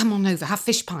be, oh, come on over, have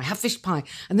fish pie.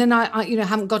 And then I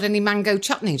haven't got any mango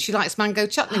chutney. She likes mango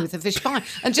chutney with her fish pie.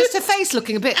 And just her face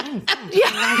looking a bit, mango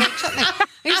chutney.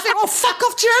 And you think, oh, fuck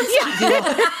off to your own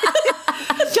flat.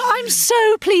 I'm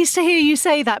so pleased to hear you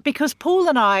say that, because Paul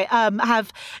and I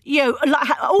have,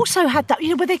 also had that,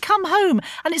 where they come home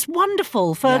and it's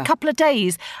wonderful for a couple of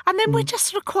days, and then we're just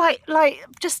sort of quite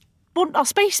just want our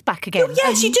space back again. Oh,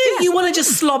 yes, you do. Yeah. You want to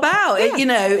just slob out,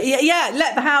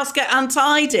 let the house get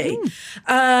untidy.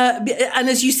 And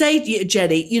as you say,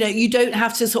 Jenny, you don't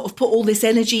have to sort of put all this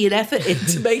energy and effort in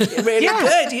to make it really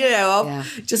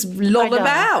good, just lob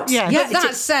about.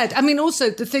 That said, I mean, also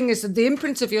the thing is that the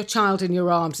imprint of your child in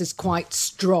your arms is quite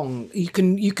strong. You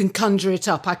can conjure it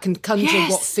up. I can conjure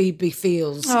what Phoebe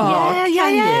feels. Oh,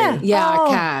 Yeah, I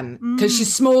can. Because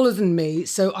she's smaller than me,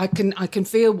 so I can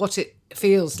feel what it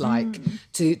feels like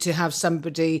to have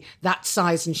somebody that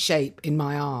size and shape in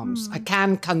my arms. I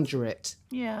can conjure it.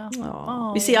 Yeah.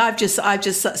 You see, I've just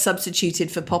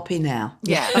substituted for Poppy now.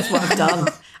 Yeah, that's what I've done.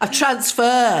 I've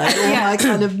transferred all my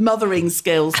kind of mothering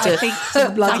skills to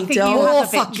the bloody dog. You're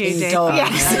fucking dog.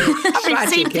 Yes. I've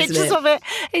seen pictures of it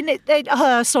in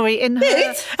her. Sorry, in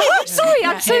her. Oh, sorry,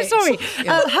 I'm so sorry.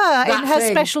 Her in her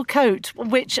special coat,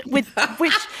 which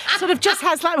sort of just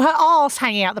has like her arse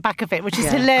hanging out the back of it, which is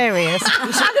hilarious.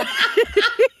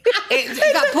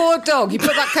 That poor dog, you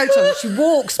put that coat on, she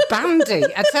walks bandy.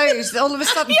 I tell you, all of a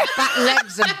sudden, back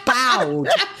legs are bowed.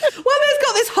 Well, they've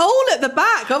got this hole at the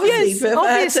back, obviously.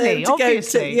 Yes,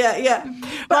 obviously.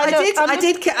 But I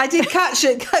did catch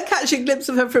a glimpse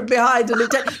of her from behind. And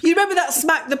you remember that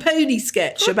Smack the Pony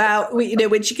sketch about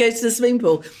when she goes to the swimming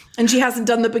pool and she hasn't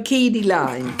done the bikini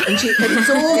line, and it's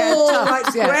all like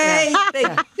great.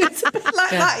 It's a bit like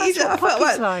that. I felt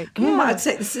I'd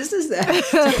take the scissors there.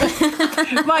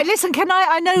 Right, listen,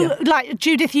 I know, like,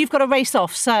 Judith, you've got to race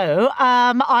off, so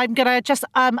I'm going to just,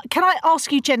 can I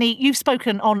ask you, Jenny, you've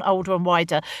spoken on Older and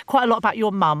Wider quite a lot about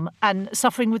your mum and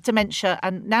suffering with dementia,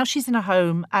 and now she's in a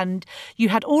home, and you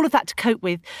had all of that to cope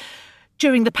with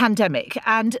during the pandemic,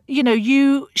 and,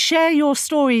 you share your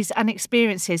stories and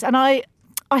experiences, and I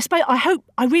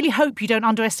really hope you don't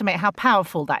underestimate how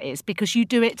powerful that is, because you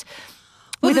do it.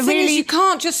 Well, the thing is, you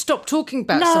can't just stop talking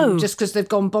about someone just because they've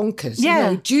gone bonkers.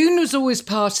 Yeah. June was always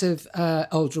part of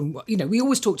Older and, we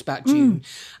always talked about June.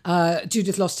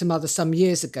 Judith lost her mother some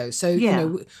years ago. So,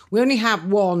 we only have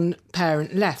one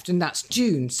parent left, and that's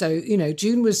June. So,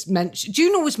 June was mentioned.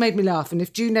 June always made me laugh. And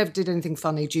if June ever did anything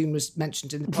funny, June was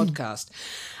mentioned in the podcast.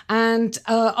 And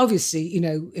obviously,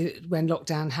 when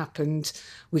lockdown happened,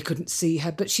 we couldn't see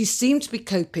her, but she seemed to be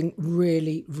coping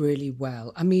really, really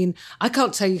well. I mean, I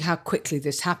can't tell you how quickly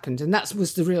this happened, and that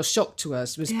was the real shock to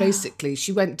us, was basically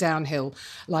she went downhill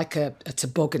like a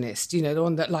tobogganist,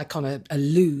 on that, like on a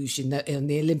luge in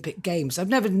the Olympic Games. I've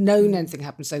never known anything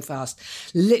happen so fast.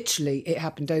 Literally, it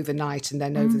happened overnight, and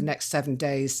then over the next 7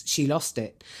 days, she lost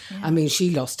it. Yeah. I mean, she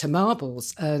lost her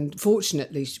marbles, and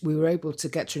fortunately, we were able to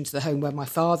get her into the home where my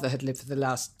father had lived for the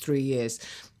last 3 years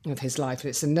of his life.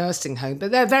 It's a nursing home, but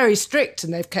they're very strict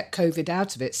and they've kept COVID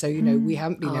out of it. So, we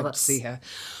haven't been able to see her.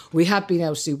 We have been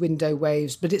able to do window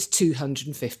waves, but it's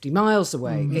 250 miles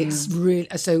away. It's really,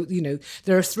 so,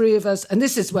 there are three of us. And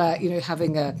this is where,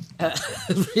 having a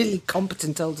really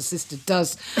competent older sister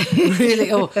does really,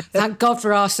 thank God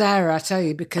for our Sarah, I tell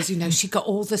you, because, she got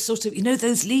all the sort of,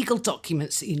 those legal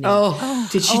documents that you need.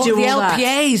 Did she do all that? The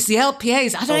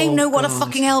LPAs. I don't even know what a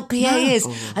fucking LPA is.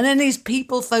 And then these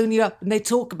people phone you up and they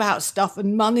talk about stuff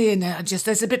and money, and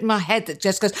there's a bit in my head that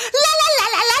just goes, la, la,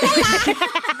 la, la, la, la.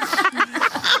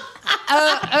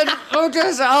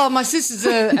 My sister's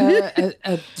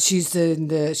she's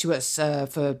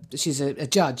a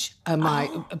judge,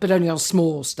 but only on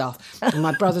small stuff. And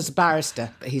my brother's a barrister,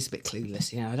 but he's a bit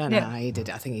clueless. I don't know how he did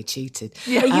it. I think he cheated.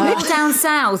 Yeah, you live down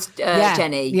south,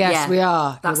 Jenny. Yes, we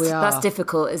are. That's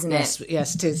difficult, isn't it?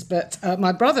 Yes, it is. But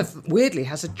my brother weirdly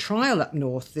has a trial up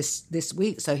north this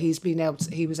week, so he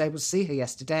was able to see her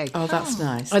yesterday. Oh, that's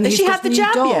nice. And has she had the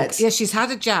jab yet? Yeah, she's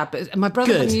had a jab. And my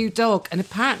brother had a new dog, and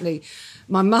apparently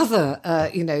my mother,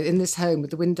 in this home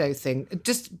with the window thing,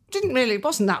 just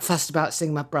wasn't that fussed about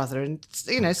seeing my brother, and,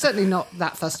 certainly not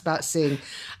that fussed about seeing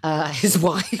his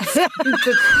wife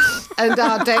and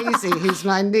our Daisy, who's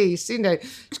my niece. She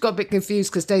got a bit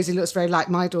confused because Daisy looks very like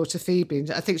my daughter Phoebe,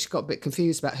 and I think she got a bit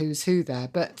confused about who's who there.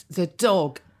 But the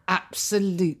dog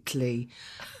absolutely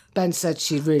Ben said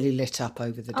she really lit up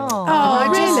over the dog.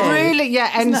 Oh, really?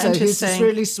 Yeah, Isn't that Enzo, who's this interesting?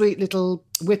 really sweet little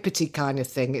whippety kind of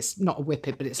thing. It's not a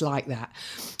whippet, but it's like that.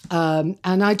 And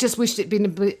I just wished it'd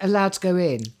been allowed to go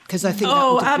in, because I think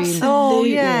that would have absolutely. been... Oh,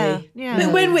 yeah.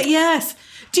 But yes.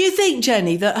 Do you think,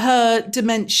 Jenny, that her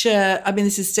dementia, I mean,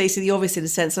 this is stating the obvious in a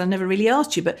sense, and I never really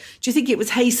asked you, but do you think it was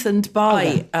hastened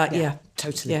by...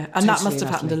 Totally. Yeah, and that Totally must have and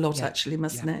happened a utterly, lot, yeah. actually,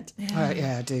 mustn't it?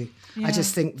 Yeah, I do. I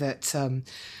just think that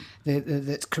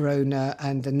that Corona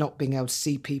and the not being able to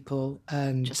see people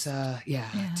and I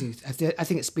do. I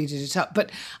think it speeded it up.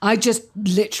 But I just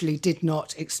literally did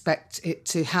not expect it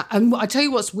to happen. And I tell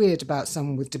you what's weird about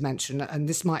someone with dementia, and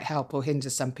this might help or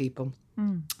hinder some people.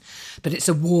 But it's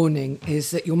a warning, is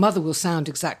that your mother will sound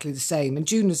exactly the same. And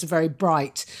June is a very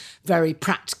bright, very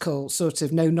practical, sort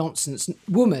of no-nonsense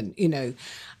woman, you know.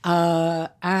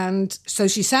 And so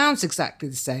she sounds exactly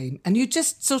the same. And you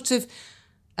just sort of...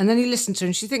 And then you listen to her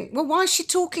and you think, well, why is she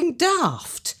talking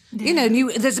daft? Yeah. You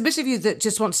know, there's a bit of you that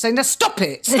just wants to say, now stop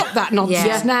it. Stop that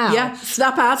nonsense now. Yeah,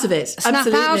 snap out of it. Snap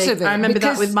Absolutely. out of it. I remember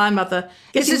that with my mother.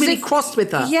 Getting really cross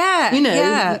with her. Yeah. You know,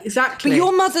 yeah. exactly. But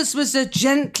your mother's was a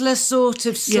gentler sort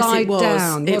of slide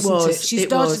down, wasn't it? She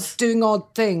started doing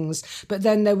odd things, but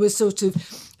then there was sort of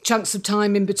chunks of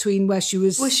time in between where she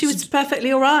was... Well, she was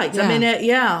perfectly all right.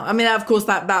 Yeah. I mean, of course,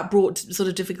 that brought sort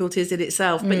of difficulties in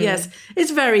itself. But yes,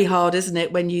 it's very hard, isn't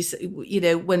it, when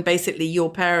when basically your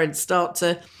parents start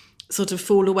to sort of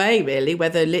fall away, really,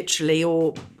 whether literally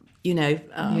or,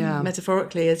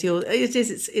 metaphorically,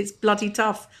 it's bloody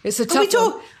tough. It's a tough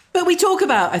one. But we talk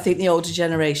about, I think, the older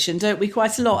generation, don't we,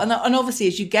 quite a lot. And obviously,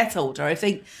 as you get older, I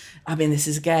think... I mean, this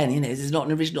is, again, this is not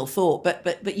an original thought,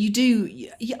 but you do...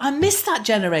 I miss that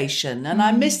generation, and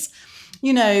I miss...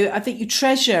 I think you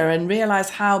treasure and realise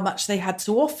how much they had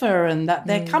to offer, and that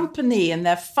their company and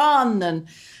their fun and...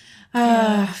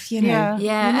 and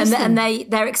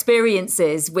their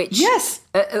experiences, which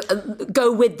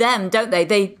go with them, don't they?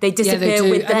 They disappear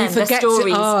with them. And you forget their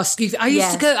stories. to ask. I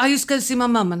used to go to see my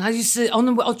mum, and I used to on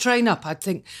the train up. I'd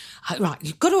think, right,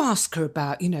 you've got to ask her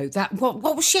about that.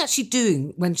 What was she actually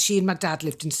doing when she and my dad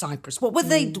lived in Cyprus? What were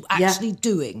they actually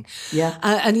doing? Yeah,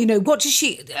 and what did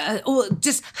she, or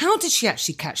just how did she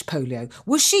actually catch polio?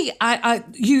 Was she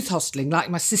youth hosteling like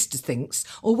my sister thinks,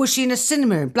 or was she in a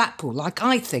cinema in Blackpool like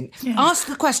I think? Yeah. Ask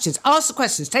the questions,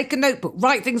 take a notebook,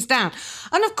 write things down.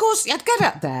 And of course, I'd get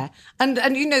up there and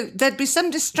there'd be some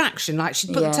distraction, like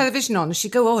she'd put the television on and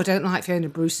she'd go, I don't like Fiona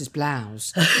Bruce's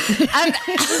blouse. And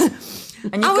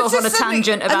you go off on a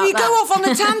tangent about that. And you go off on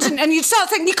a tangent and you'd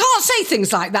start thinking, you can't say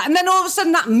things like that. And then all of a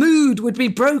sudden that mood would be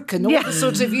broken. All the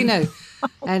sort of,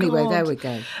 Anyway, there we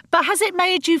go. But has it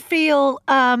made you feel,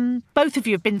 both of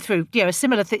you have been through, a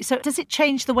similar thing. So does it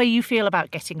change the way you feel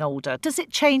about getting older? Does it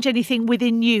change anything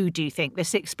within you, do you think,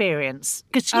 this experience?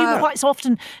 Because you quite so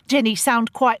often, Jenny,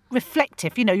 sound quite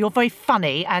reflective. You're very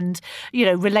funny and,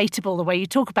 relatable the way you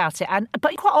talk about it.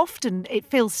 But quite often it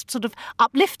feels sort of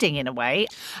uplifting in a way.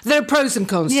 There are pros and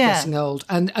cons to getting old.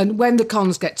 And when the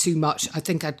cons get too much, I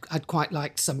think I'd quite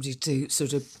like somebody to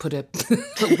sort of put a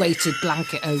weighted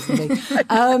blanket over me.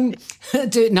 Do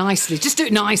it nicely. Just do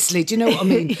it nicely. Do you know what I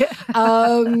mean?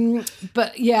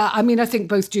 But I mean, I think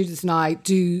both Judith and I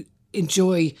do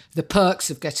enjoy the perks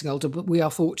of getting older, but we are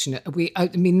fortunate.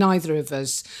 Neither of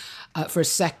us for a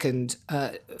second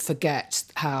forget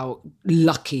how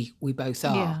lucky we both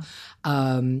are.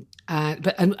 And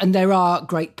there are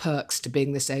great perks to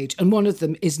being this age, and one of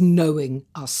them is knowing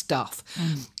our stuff.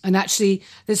 And actually,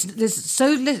 there's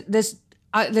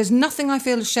nothing I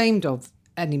feel ashamed of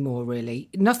anymore, really.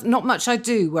 Not much I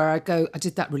do where I go, I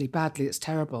did that really badly, it's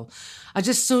terrible. I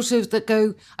just sort of I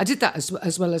did that as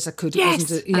well as I could.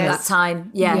 Yes, at that time.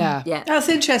 Yeah. That's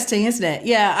interesting, isn't it?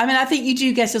 Yeah, I mean, I think you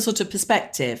do get a sort of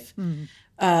perspective,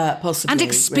 possibly. And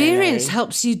experience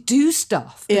helps you do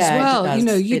stuff as well.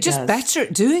 You're just better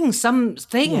at doing some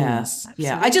things.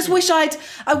 Yeah. I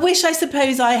wish I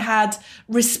suppose I had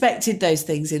respected those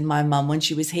things in my mum when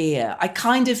she was here.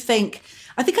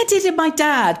 I think I did in my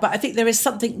dad, but I think there is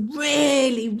something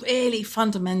really, really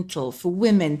fundamental for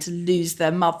women to lose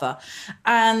their mother.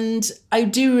 And I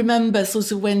do remember sort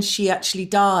of when she actually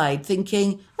died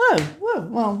thinking, I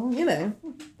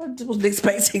wasn't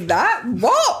expecting that.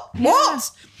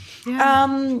 What? Yeah.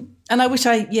 And I wish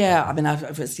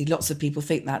obviously lots of people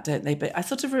think that, don't they? But I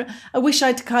wish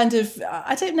I'd kind of,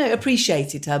 I don't know,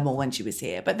 appreciated her more when she was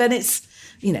here. But then it's,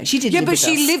 she did live with us.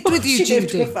 Yeah, but she lived with you,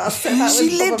 Judith. She lived with us. She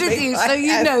lived with you,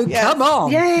 so come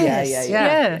on.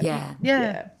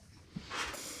 Yeah.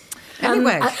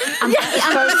 Anyway.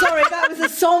 Sorry, that was a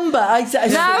somber.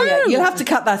 You'll have to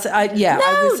cut that.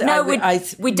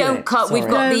 We don't cut. Sorry. We've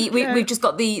got we've just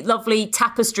got the lovely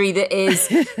tapestry that is,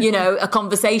 a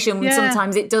conversation. Yeah.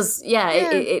 Sometimes it does,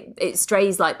 it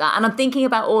strays like that. And I'm thinking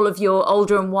about all of your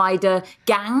older and wider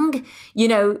gang.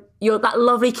 That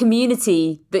lovely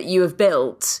community that you have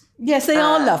built. Yes, they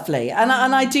are lovely, and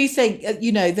I do think that.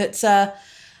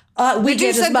 We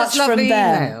get as much from them.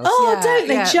 Emails. Oh, don't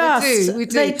they just? We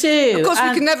do. They do. Of course,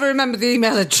 we can never remember the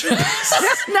email address.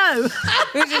 No.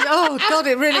 Oh God,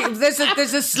 it really. There's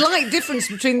a slight difference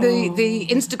between the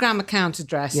Instagram account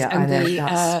address and the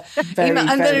very, email.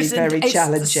 And very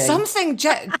challenging. Something.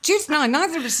 Judith and I,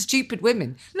 neither of us are stupid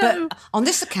women, but on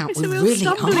this account we real really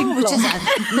are. stumbling We just have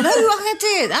no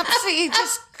idea. Absolutely,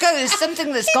 just goes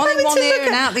something that's gone in one ear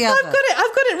and out the other. I've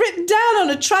got it written down on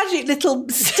a tragic little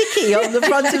sticky on the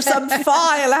front of some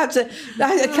file. I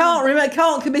can't remember. I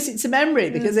can't commit it to memory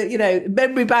because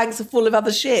memory banks are full of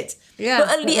other shit. Yeah, but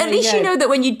at least you know that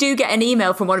when you do get an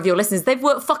email from one of your listeners, they've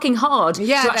worked fucking hard.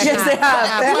 Yeah, yes, they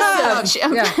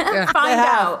have. Find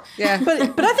out. Yeah,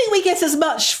 but I think we get as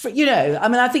much.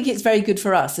 I think it's very good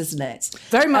for us, isn't it?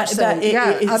 Very much so.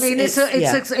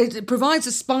 It provides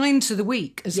a spine to the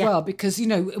week as well because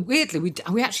weirdly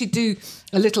we actually do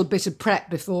a little bit of prep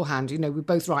beforehand. We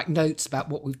both write notes about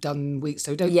what we've done in the week,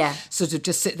 so we don't sort of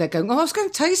just sit there going, I was going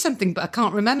to tell you something, but I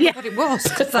can't remember what it was,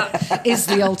 because that is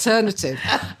the alternative.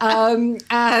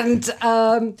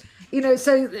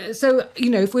 So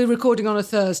if we're recording on a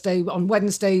Thursday, on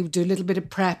Wednesday we do a little bit of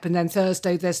prep, and then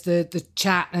Thursday there's the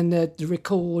chat and the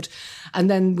record, and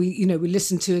then we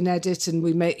listen to an edit, and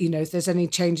we make if there's any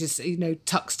changes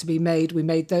tucks to be made, we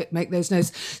make those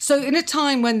notes. So in a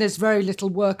time when there's very little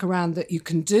work around that you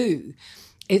can do,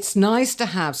 it's nice to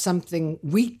have something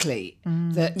weekly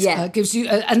that gives you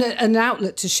an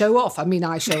outlet to show off. I mean,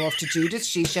 I show off to Judith,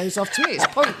 she shows off to me. It's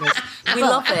pointless. We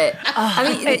love it.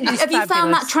 Have you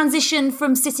found that transition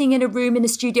from sitting in a room in a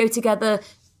studio together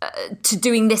to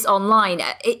doing this online?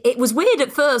 It was weird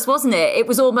at first, wasn't it? It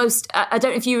was almost, I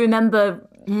don't know if you remember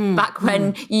back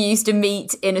when you used to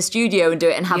meet in a studio and do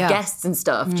it and have guests and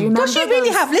stuff. Do you remember? Gosh, you really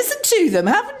have listened to them,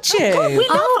 haven't you?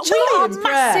 Oh, God,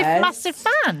 we are massive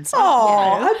fans.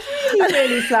 Oh, I'm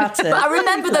really flattered. But I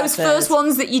remember those first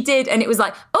ones that you did, and it was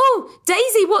like, oh,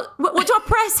 Daisy, what do I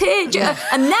press here?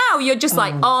 And now you're just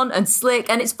like on and slick,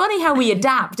 and it's funny how we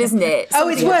adapt, isn't it? Oh,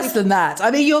 it's worse than that.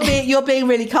 I mean, you're being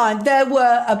really kind. There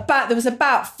was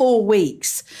about 4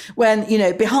 weeks when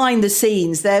behind the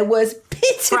scenes there was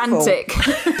pitiful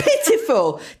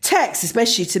text,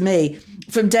 especially to me,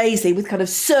 from Daisy with kind of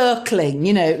circling,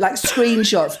 like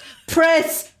screenshots.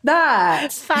 Press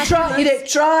that.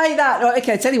 Try that. Oh,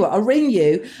 okay, tell you what, I'll ring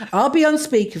you. I'll be on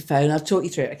speakerphone. I'll talk you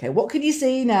through it. Okay, what can you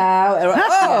see now?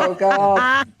 Oh,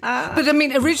 God. But I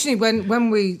mean, originally when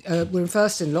we were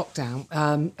first in lockdown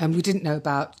and we didn't know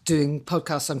about doing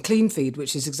podcasts on Clean Feed,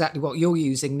 which is exactly what you're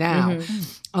using now,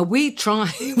 we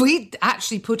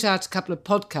actually put out a couple of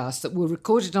podcasts that were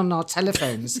recorded on our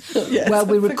telephones where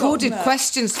we recorded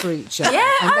questions for each other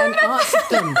and then answered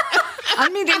them. I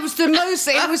mean, it was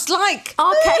like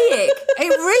archaic. It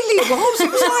really was.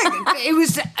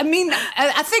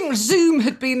 I think Zoom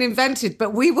had been invented,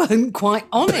 but we weren't quite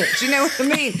on it. Do you know what I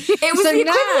mean? It was the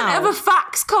equivalent of a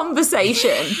fax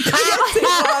conversation.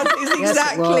 It's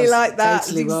exactly like that.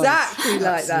 Totally exactly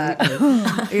like that.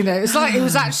 It's like it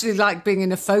was actually like being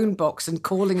in a phone box and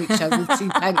calling each other with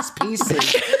 2p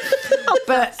pieces.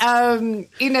 But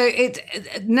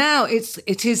now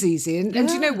it is easy, and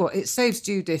do you know what? It saves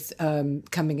Judith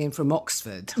coming in from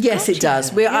Oxford. Yes, it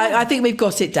does. I think we've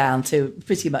got it down to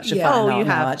pretty much a fine art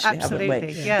now, actually, absolutely, haven't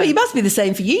we? yeah. But you must be the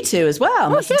same for you two as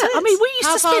well. Well, yeah. I mean, we used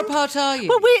How to far spend. apart are you?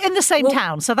 Well, we're in the same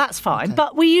town, so that's fine. Okay.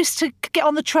 But we used to get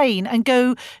on the train and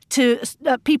go to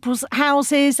people's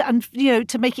houses, and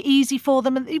to make it easy for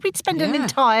them, and we'd spend an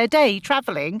entire day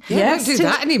travelling. Yeah, don't do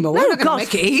that anymore. No, we're not going to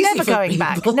make it easy never for going people.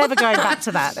 back. Never going back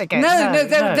to that again.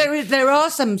 No. There are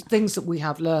some things that we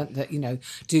have learnt that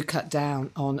do cut down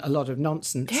on a lot of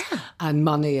nonsense and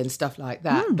money and stuff like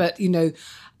that. But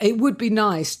it would be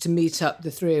nice to meet up, the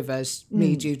three of us,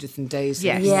 me, Judith and Daisy,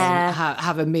 and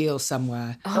have a meal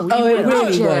somewhere. Oh, it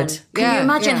really would. Can you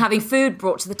imagine having food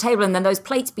brought to the table and then those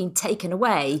plates being taken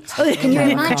away? Can you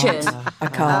imagine? I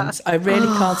can't. I really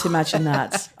can't imagine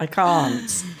that. I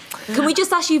can't. Can we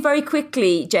just ask you very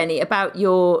quickly, Jenny, about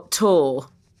your tour?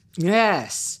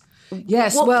 Yes.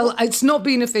 Yes, well, it's not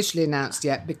been officially announced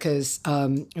yet because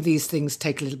these things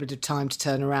take a little bit of time to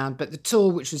turn around. But the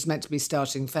tour, which was meant to be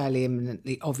starting fairly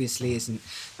imminently, obviously isn't,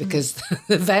 because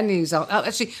the venues are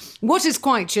actually. What is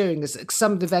quite cheering is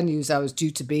some of the venues I was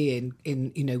due to be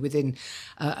in within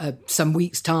some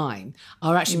weeks' time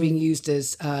are actually being used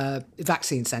as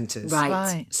vaccine centres.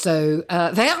 Right. So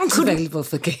they aren't available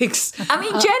for gigs. I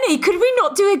mean, Jenny, could we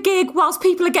not do a gig whilst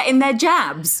people are getting their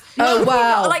jabs? Oh,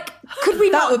 wow. Could we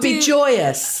that not would be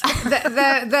joyous.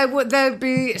 There'd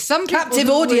be some captive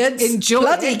people audience, enjoy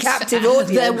bloody it. captive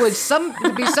audience.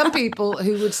 There'd be some people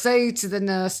who would say to the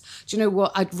nurse, "Do you know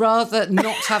what? I'd rather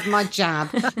not have my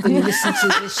jab than listen to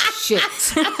this shit."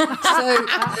 So,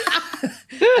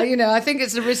 I think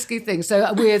it's a risky thing.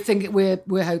 So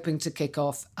we're hoping to kick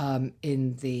off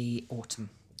in the autumn.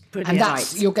 Brilliant.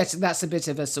 And that's a bit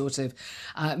of a sort of,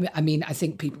 I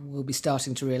think people will be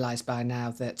starting to realise by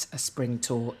now that a spring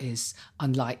tour is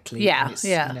unlikely. Yeah,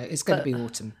 it's going to be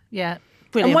autumn. Yeah.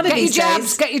 Brilliant. And get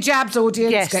your jabs,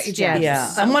 audience. Yes, get your jabs.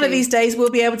 Yeah. And one of these days we'll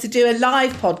be able to do a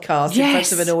live podcast in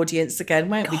front of an audience again,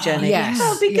 won't we, Jenny? Yes.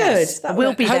 That'll be good.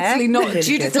 We'll be there. Hopefully not. Really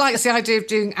Judith good. likes the idea of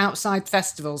doing outside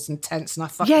festivals and tents, and I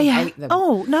fucking hate them.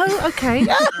 Oh, no, okay.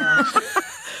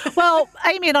 Well,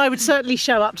 Amy and I would certainly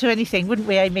show up to anything, wouldn't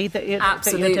we, Amy, that you're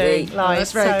doing live. Oh,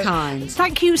 that's very kind.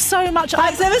 Thank you so much.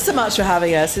 Thanks ever so much for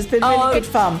having us. It's been really good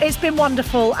fun. It's been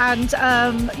wonderful. And,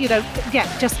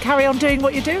 just carry on doing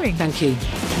what you're doing. Thank you.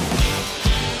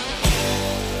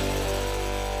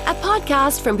 A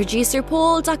podcast from producer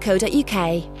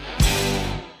Paul.co.uk.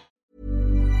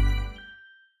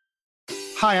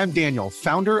 Hi, I'm Daniel,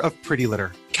 founder of Pretty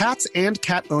Litter. Cats and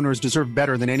cat owners deserve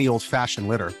better than any old-fashioned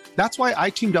litter. That's why I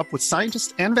teamed up with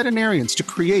scientists and veterinarians to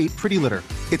create Pretty Litter.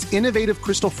 Its innovative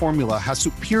crystal formula has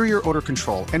superior odor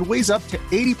control and weighs up to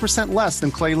 80% less than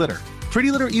clay litter.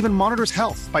 Pretty Litter even monitors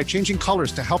health by changing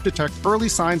colors to help detect early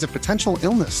signs of potential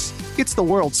illness. It's the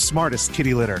world's smartest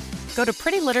kitty litter. Go to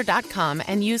prettylitter.com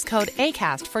and use code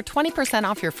ACAST for 20%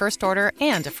 off your first order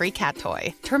and a free cat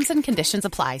toy. Terms and conditions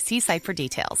apply. See site for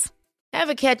details.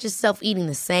 Ever catch yourself eating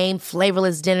the same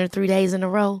flavorless dinner 3 days in a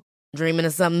row? Dreaming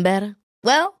of something better?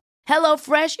 Well,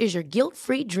 HelloFresh is your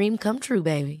guilt-free dream come true,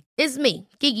 baby. It's me,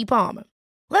 Keke Palmer.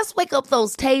 Let's wake up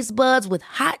those taste buds with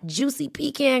hot, juicy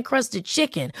pecan-crusted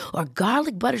chicken or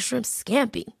garlic butter shrimp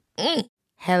scampi.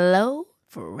 Hello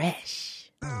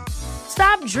Fresh.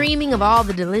 Stop dreaming of all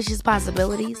the delicious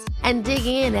possibilities and dig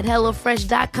in at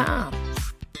HelloFresh.com.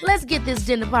 Let's get this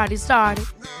dinner party started.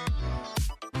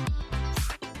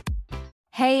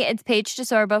 Hey, it's Paige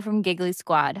DeSorbo from Giggly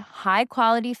Squad. High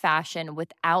quality fashion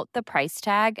without the price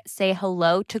tag. Say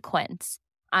hello to Quince.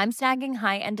 I'm snagging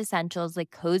high-end essentials like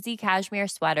cozy cashmere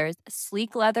sweaters,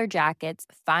 sleek leather jackets,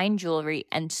 fine jewelry,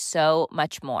 and so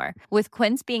much more. With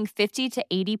Quince being 50 to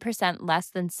 80% less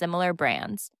than similar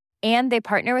brands. And they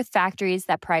partner with factories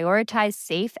that prioritize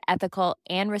safe, ethical,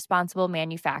 and responsible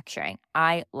manufacturing.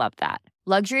 I love that.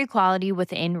 Luxury quality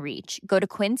within reach. Go to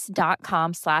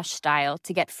quince.com/style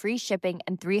to get free shipping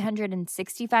and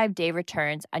 365-day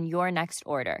returns on your next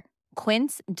order.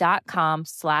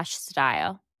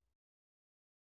 Quince.com/style.